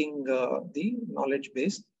rethinking the knowledge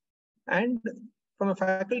base. And from a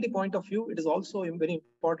faculty point of view, it is also very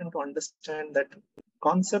important to understand that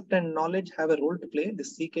concept and knowledge have a role to play. The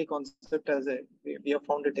CK concept, we have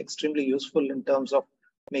found it extremely useful in terms of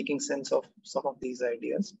making sense of some of these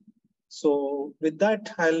ideas. So with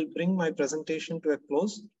that, I'll bring my presentation to a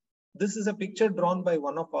close. This is a picture drawn by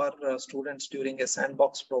one of our students during a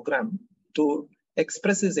sandbox program to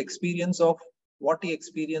express his experience of what he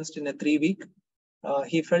experienced in a 3-week.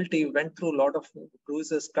 He felt he went through a lot of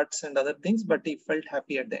bruises, cuts, and other things, but he felt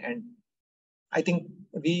happy at the end. I think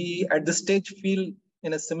we at this stage feel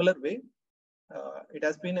in a similar way. It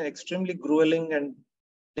has been an extremely grueling and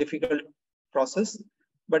difficult process,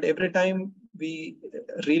 but every time we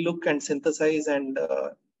relook and synthesize and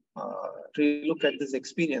relook at this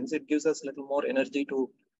experience, it gives us a little more energy to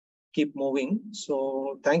keep moving.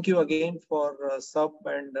 So thank you again for Sub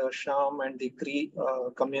and Sham and the CREI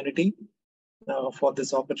community for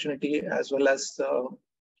this opportunity, as well as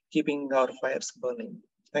keeping our fires burning.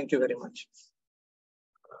 Thank you very much.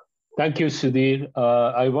 Thank you, Sudhir.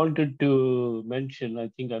 I wanted to mention, I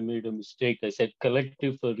think I made a mistake. I said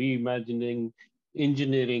Collective for Reimagining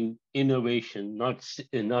Engineering Innovation, not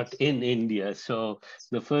in India. So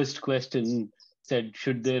the first question said,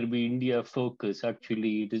 should there be India focus?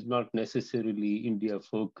 Actually, it is not necessarily India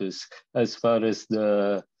focus as far as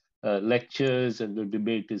the lectures and the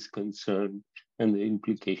debate is concerned and the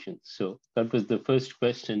implications. So that was the first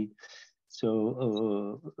question.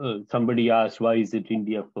 So somebody asked, why is it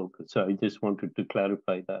India focused? So I just wanted to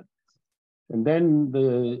clarify that. And then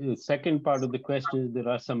the second part of the question is there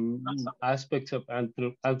are some aspects of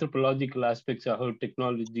anthropological aspects of how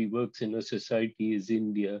technology works in a society as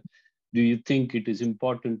India. Do you think it is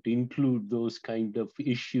important to include those kind of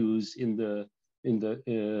issues in those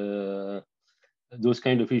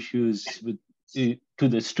kind of issues to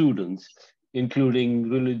the students, including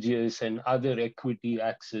religious and other equity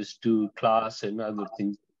access to class and other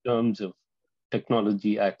things in terms of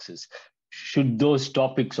technology access? Should those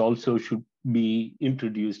topics also should be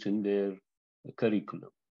introduced in their curriculum?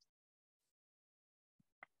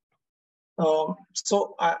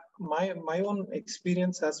 So my own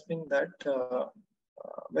experience has been that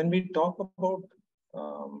when we talk about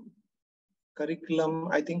curriculum,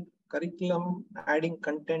 I think curriculum adding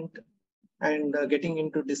content and getting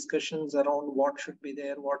into discussions around what should be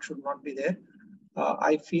there, what should not be there,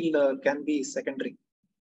 I feel can be secondary.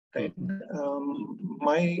 Right.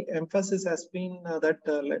 My emphasis has been that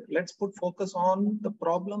let's put focus on the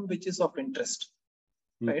problem which is of interest,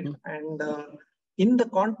 right? And in the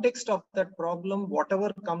context of that problem,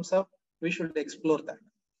 whatever comes up, we should explore that.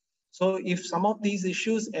 So if some of these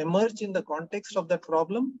issues emerge in the context of that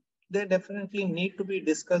problem, they definitely need to be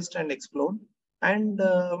discussed and explored. And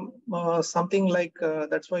something like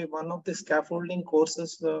that's why one of the scaffolding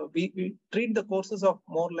courses, we treat the courses of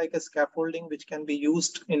more like a scaffolding which can be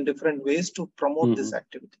used in different ways to promote this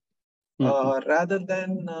activity, rather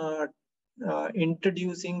than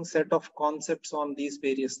introducing set of concepts on these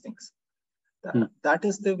various things. That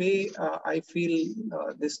is the way I feel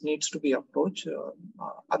this needs to be approached.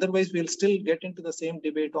 Otherwise, we'll still get into the same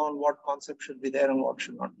debate on what concept should be there and what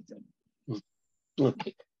should not be there.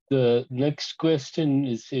 Okay. The next question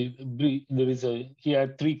is, he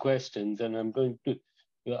had 3 questions, and I'm going to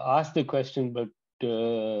ask the question, but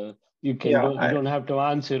you don't have to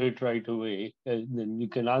answer it right away. Then you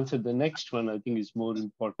can answer the next one. I think is more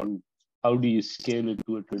important. How do you scale it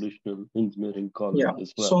to a traditional engineering college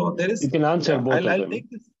as well? So there is. You can answer both of them.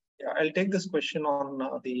 I'll take this question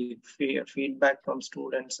on the feedback from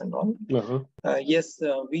students and all. Yes,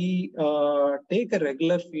 we take a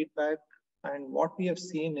regular feedback. And what we have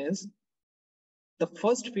seen is the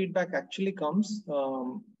first feedback actually comes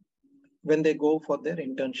when they go for their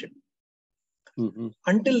internship.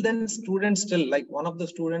 Until then, students still, like one of the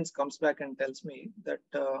students comes back and tells me that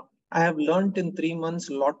I have learned in 3 months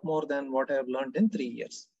a lot more than what I have learned in 3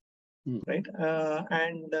 years, right?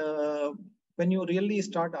 When you really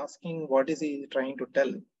start asking what is he trying to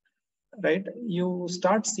tell, right? You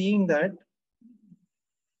start seeing that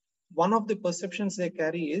one of the perceptions they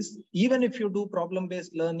carry is, even if you do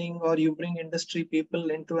problem-based learning or you bring industry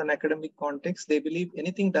people into an academic context, they believe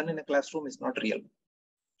anything done in a classroom is not real,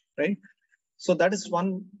 right? So that is one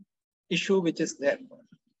issue which is there.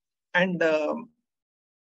 And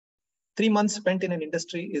 3 months spent in an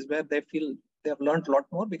industry is where they feel they have learned a lot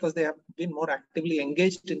more because they have been more actively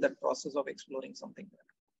engaged in that process of exploring something,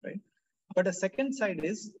 right? But a second side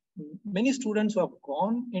is many students who have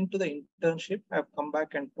gone into the internship have come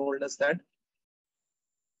back and told us that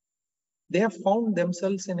they have found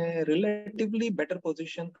themselves in a relatively better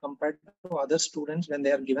position compared to other students when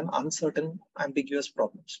they are given uncertain, ambiguous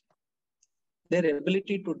problems. Their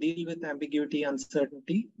ability to deal with ambiguity,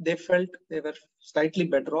 uncertainty, they felt they were slightly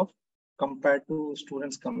better off compared to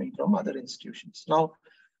students coming from other institutions. Now,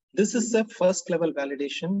 this is the first level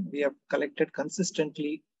validation we have collected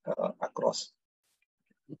consistently across.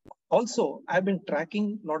 Also, I've been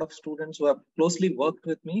tracking a lot of students who have closely worked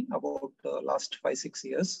with me about the last 5-6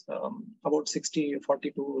 years. About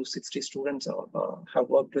 40 to 60 students have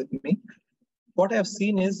worked with me. What I've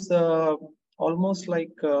seen is almost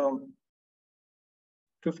like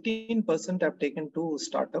 15% have taken to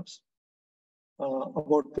startups.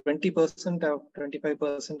 About 20% have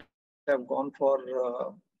 25% have gone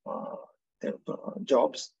for their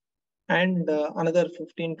jobs, and another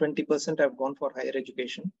 15-20% have gone for higher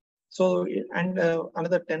education. So, and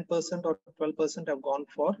another 10% or 12% have gone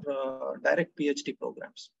for direct PhD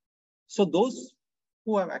programs. So those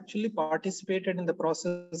who have actually participated in the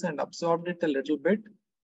process and absorbed it a little bit,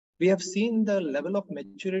 we have seen the level of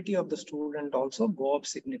maturity of the student also go up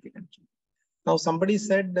significantly. Now, somebody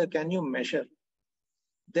said, can you measure?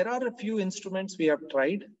 There are a few instruments we have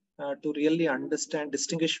tried to really understand,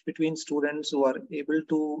 distinguish between students who are able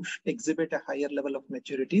to exhibit a higher level of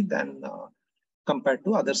maturity than compared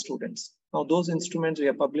to other students. Now, those instruments, we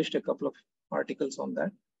have published a couple of articles on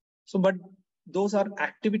that. So, but those are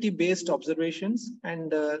activity-based observations,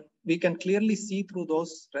 and we can clearly see through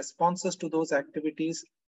those responses to those activities,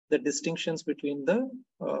 the distinctions between the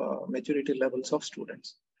maturity levels of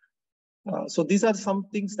students. So these are some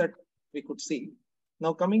things that we could see.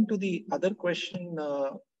 Now, coming to the other question,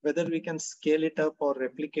 whether we can scale it up or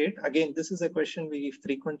replicate. Again, this is a question we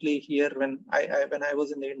frequently hear when I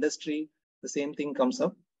was in the industry. The same thing comes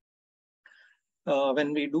up.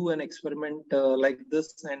 When we do an experiment like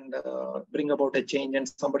this and bring about a change,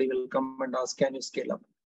 and somebody will come and ask, can you scale up?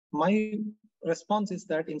 My response is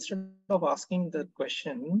that instead of asking the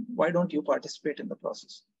question, why don't you participate in the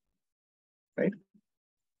process, right?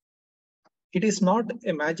 It is not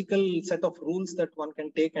a magical set of rules that one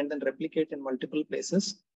can take and then replicate in multiple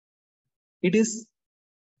places. It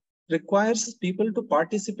requires people to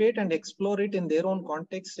participate and explore it in their own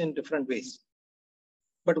context in different ways.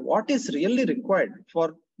 But what is really required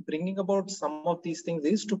for bringing about some of these things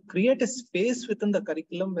is to create a space within the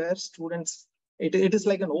curriculum where students, it is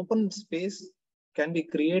like an open space can be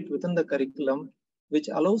created within the curriculum, which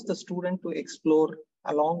allows the student to explore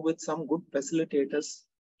along with some good facilitators.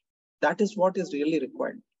 That is what is really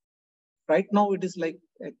required. Right now, it is like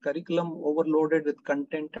a curriculum overloaded with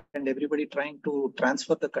content and everybody trying to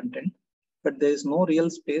transfer the content, but there is no real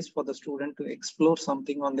space for the student to explore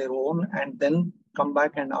something on their own and then come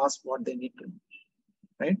back and ask what they need to know,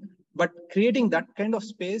 right? But creating that kind of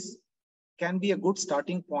space can be a good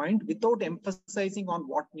starting point without emphasizing on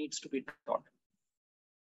what needs to be taught.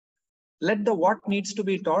 Let the what needs to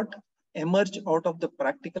be taught emerge out of the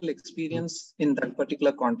practical experience in that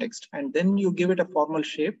particular context, and then you give it a formal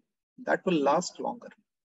shape that will last longer.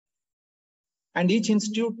 And each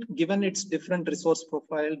institute, given its different resource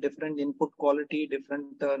profile, different input quality,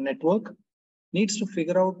 different network, needs to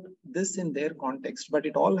figure out this in their context. But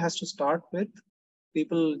it all has to start with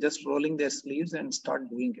people just rolling their sleeves and start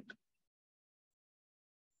doing it.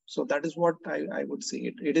 So that is what I would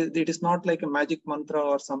say. It is not like a magic mantra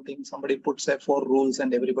or something. Somebody puts 4 rules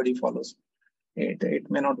and everybody follows. It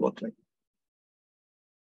may not work like that.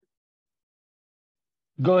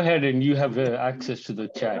 Go ahead, and you have access to the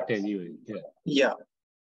chat anyway. Yeah. Yeah.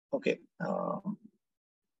 Okay.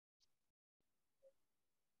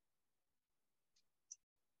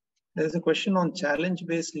 There's a question on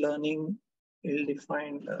challenge-based learning,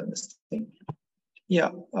 ill-defined this thing.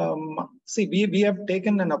 Yeah. See, we have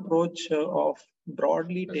taken an approach of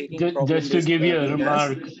broadly taking Just to problem-based give you a learning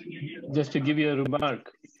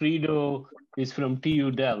remark, Fredo is from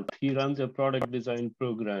TU Delft. He runs a product design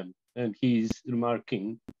program, and he's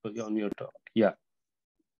remarking on your talk. Yeah.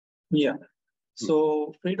 Yeah.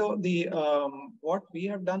 So, Fredo, the what we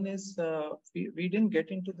have done is we didn't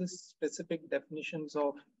get into the specific definitions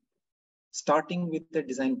of starting with the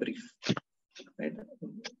design brief. Right?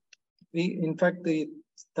 In fact, the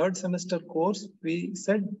third semester course, we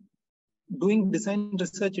said doing design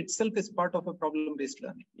research itself is part of a problem-based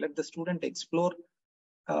learning. Let the student explore.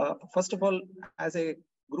 First of all, as a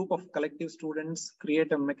group of collective students,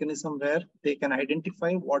 create a mechanism where they can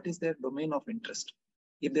identify what is their domain of interest.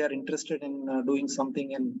 If they are interested in doing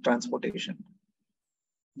something in transportation,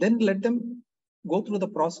 then let them go through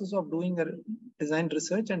the process of doing a design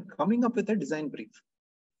research and coming up with a design brief.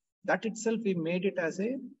 That itself, we made it as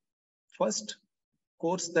a first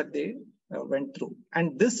course that they went through.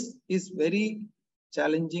 And this is very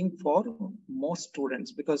challenging for most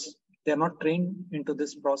students because they're not trained into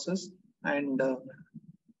this process. And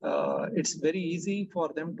it's very easy for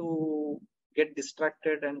them to get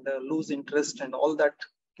distracted and lose interest, and all that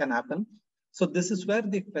can happen. So this is where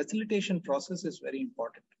the facilitation process is very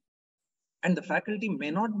important. And the faculty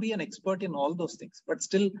may not be an expert in all those things, but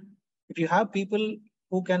still, if you have people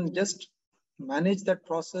who can just manage that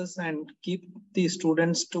process and keep the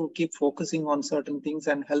students to keep focusing on certain things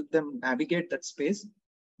and help them navigate that space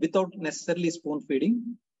without necessarily spoon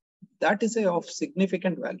feeding, that is of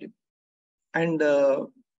significant value. And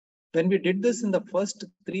when we did this in the first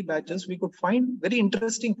 3 batches, we could find very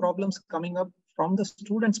interesting problems coming up from the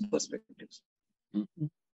students' perspectives. Mm-hmm.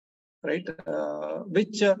 Right,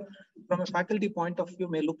 which from a faculty point of view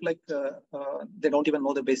may look like they don't even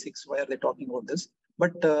know the basics. Why are they talking about this?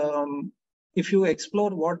 But if you explore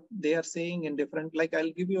what they are saying in different, like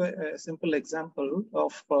I'll give you a simple example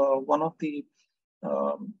of one of the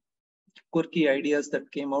quirky ideas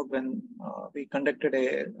that came out when we conducted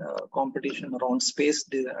a competition around space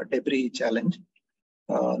debris challenge.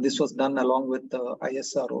 This was done along with the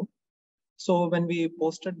ISRO. So when we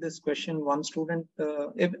posted this question, one student,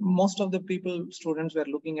 most of the students were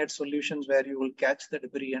looking at solutions where you will catch the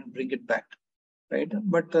debris and bring it back, right?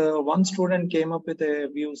 But one student came up with a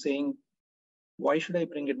view saying, why should I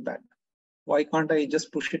bring it back? Why can't I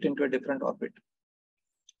just push it into a different orbit?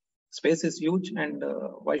 Space is huge, and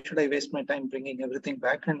why should I waste my time bringing everything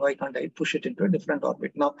back? And why can't I push it into a different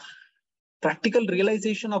orbit? Now, practical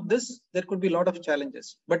realization of this, there could be a lot of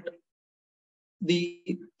challenges, but the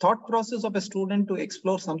thought process of a student to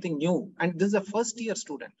explore something new, and this is a first year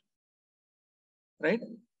student, right?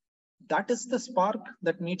 That is the spark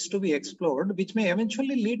that needs to be explored, which may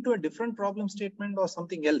eventually lead to a different problem statement or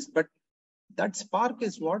something else. But that spark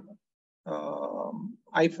is what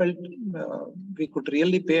I felt we could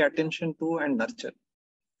really pay attention to and nurture.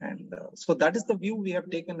 And so that is the view we have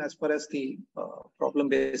taken as far as the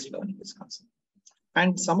problem-based learning is concerned.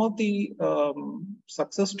 And some of the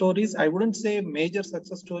success stories, I wouldn't say major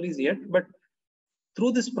success stories yet, but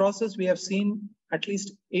through this process, we have seen at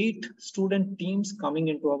least 8 student teams coming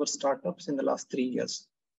into our startups in the last 3 years.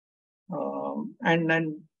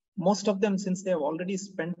 And most of them, since they have already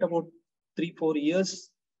spent about 3-4 years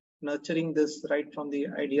nurturing this right from the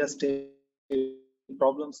idea stage,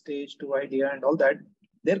 problem stage to idea and all that,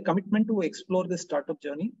 their commitment to explore this startup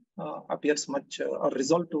journey appears much, or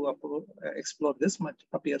resolve to explore this much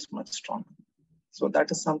appears much stronger. So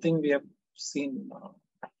that is something we have seen.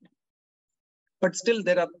 But still,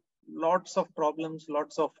 there are lots of problems,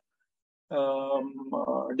 lots of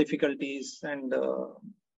difficulties, and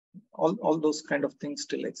all those kind of things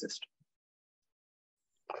still exist.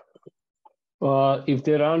 If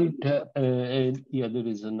there aren't, yeah, there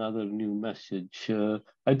is another new message.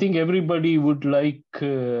 I think everybody would like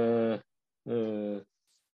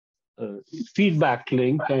feedback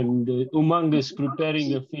link, and Umang is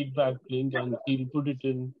preparing a feedback link, and he'll put it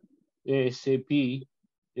in ASAP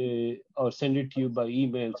or send it to you by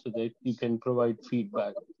email so that you can provide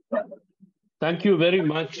feedback. Thank you very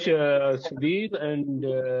much, Sudhir, and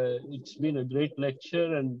it's been a great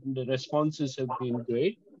lecture, and the responses have been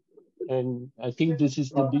great. And I think this is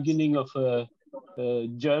the beginning of a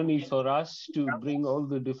journey for us to bring all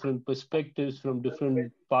the different perspectives from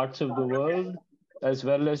different parts of the world, as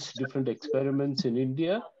well as different experiments in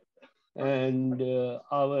India. And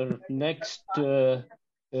our next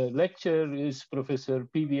lecture is Professor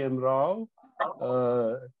P.V.M. Rao.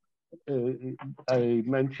 I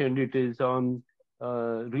mentioned it is on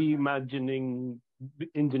reimagining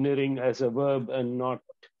engineering as a verb and not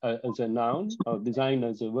as a noun, or design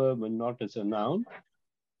as a verb and not as a noun.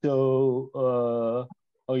 So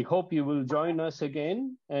I hope you will join us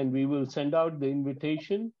again, and we will send out the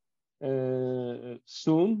invitation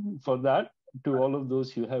soon for that to all of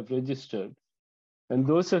those who have registered. And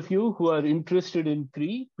those of you who are interested in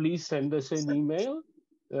CREI, please send us an email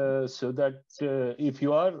so that if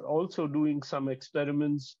you are also doing some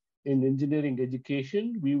experiments in engineering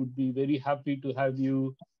education, we would be very happy to have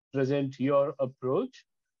you present your approach.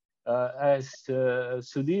 As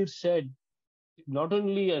Sudhir said, not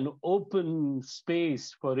only an open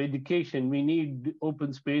space for education, we need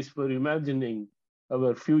open space for imagining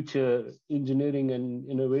our future engineering and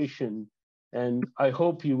innovation. And I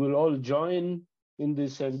hope you will all join in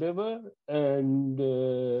this endeavor, and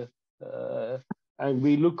we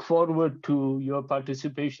look forward to your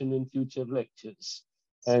participation in future lectures.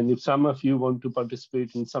 And if some of you want to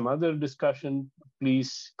participate in some other discussion,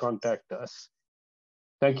 please contact us.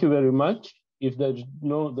 Thank you very much. If there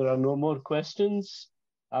are no more questions,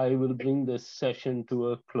 I will bring this session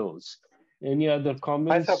to a close. Any other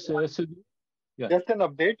comments? Yeah. Just an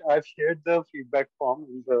update. I've shared the feedback form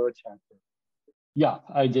in the chat. Yeah,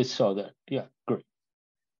 I just saw that. Yeah, great.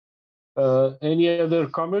 Any other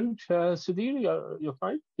comment, Sudhir? You're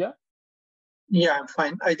fine? Yeah? Yeah, I'm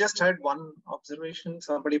fine. I just had one observation.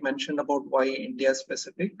 Somebody mentioned about why India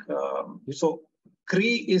specific. So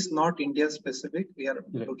CREI is not India specific. We are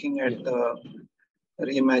looking at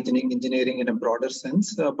reimagining engineering in a broader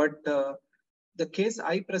sense. But the case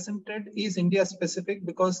I presented is India specific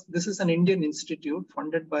because this is an Indian institute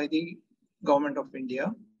funded by the government of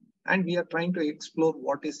India. And we are trying to explore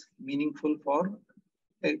what is meaningful for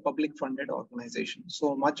a public funded organization.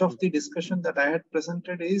 So much of the discussion that I had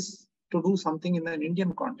presented is to do something in an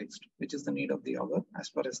Indian context, which is the need of the hour as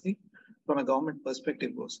far as from a government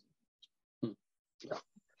perspective goes.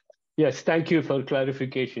 Yes, thank you for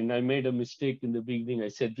clarification. I made a mistake in the beginning. I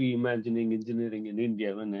said reimagining engineering in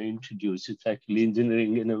India when I introduced. It's actually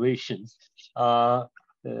engineering innovation.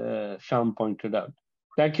 Shyam pointed out.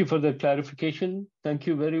 Thank you for the clarification. Thank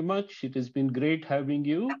you very much. It has been great having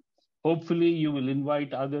you. Hopefully, you will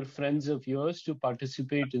invite other friends of yours to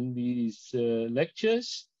participate in these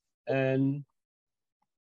lectures. And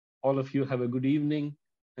all of you have a good evening,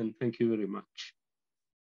 and thank you very much.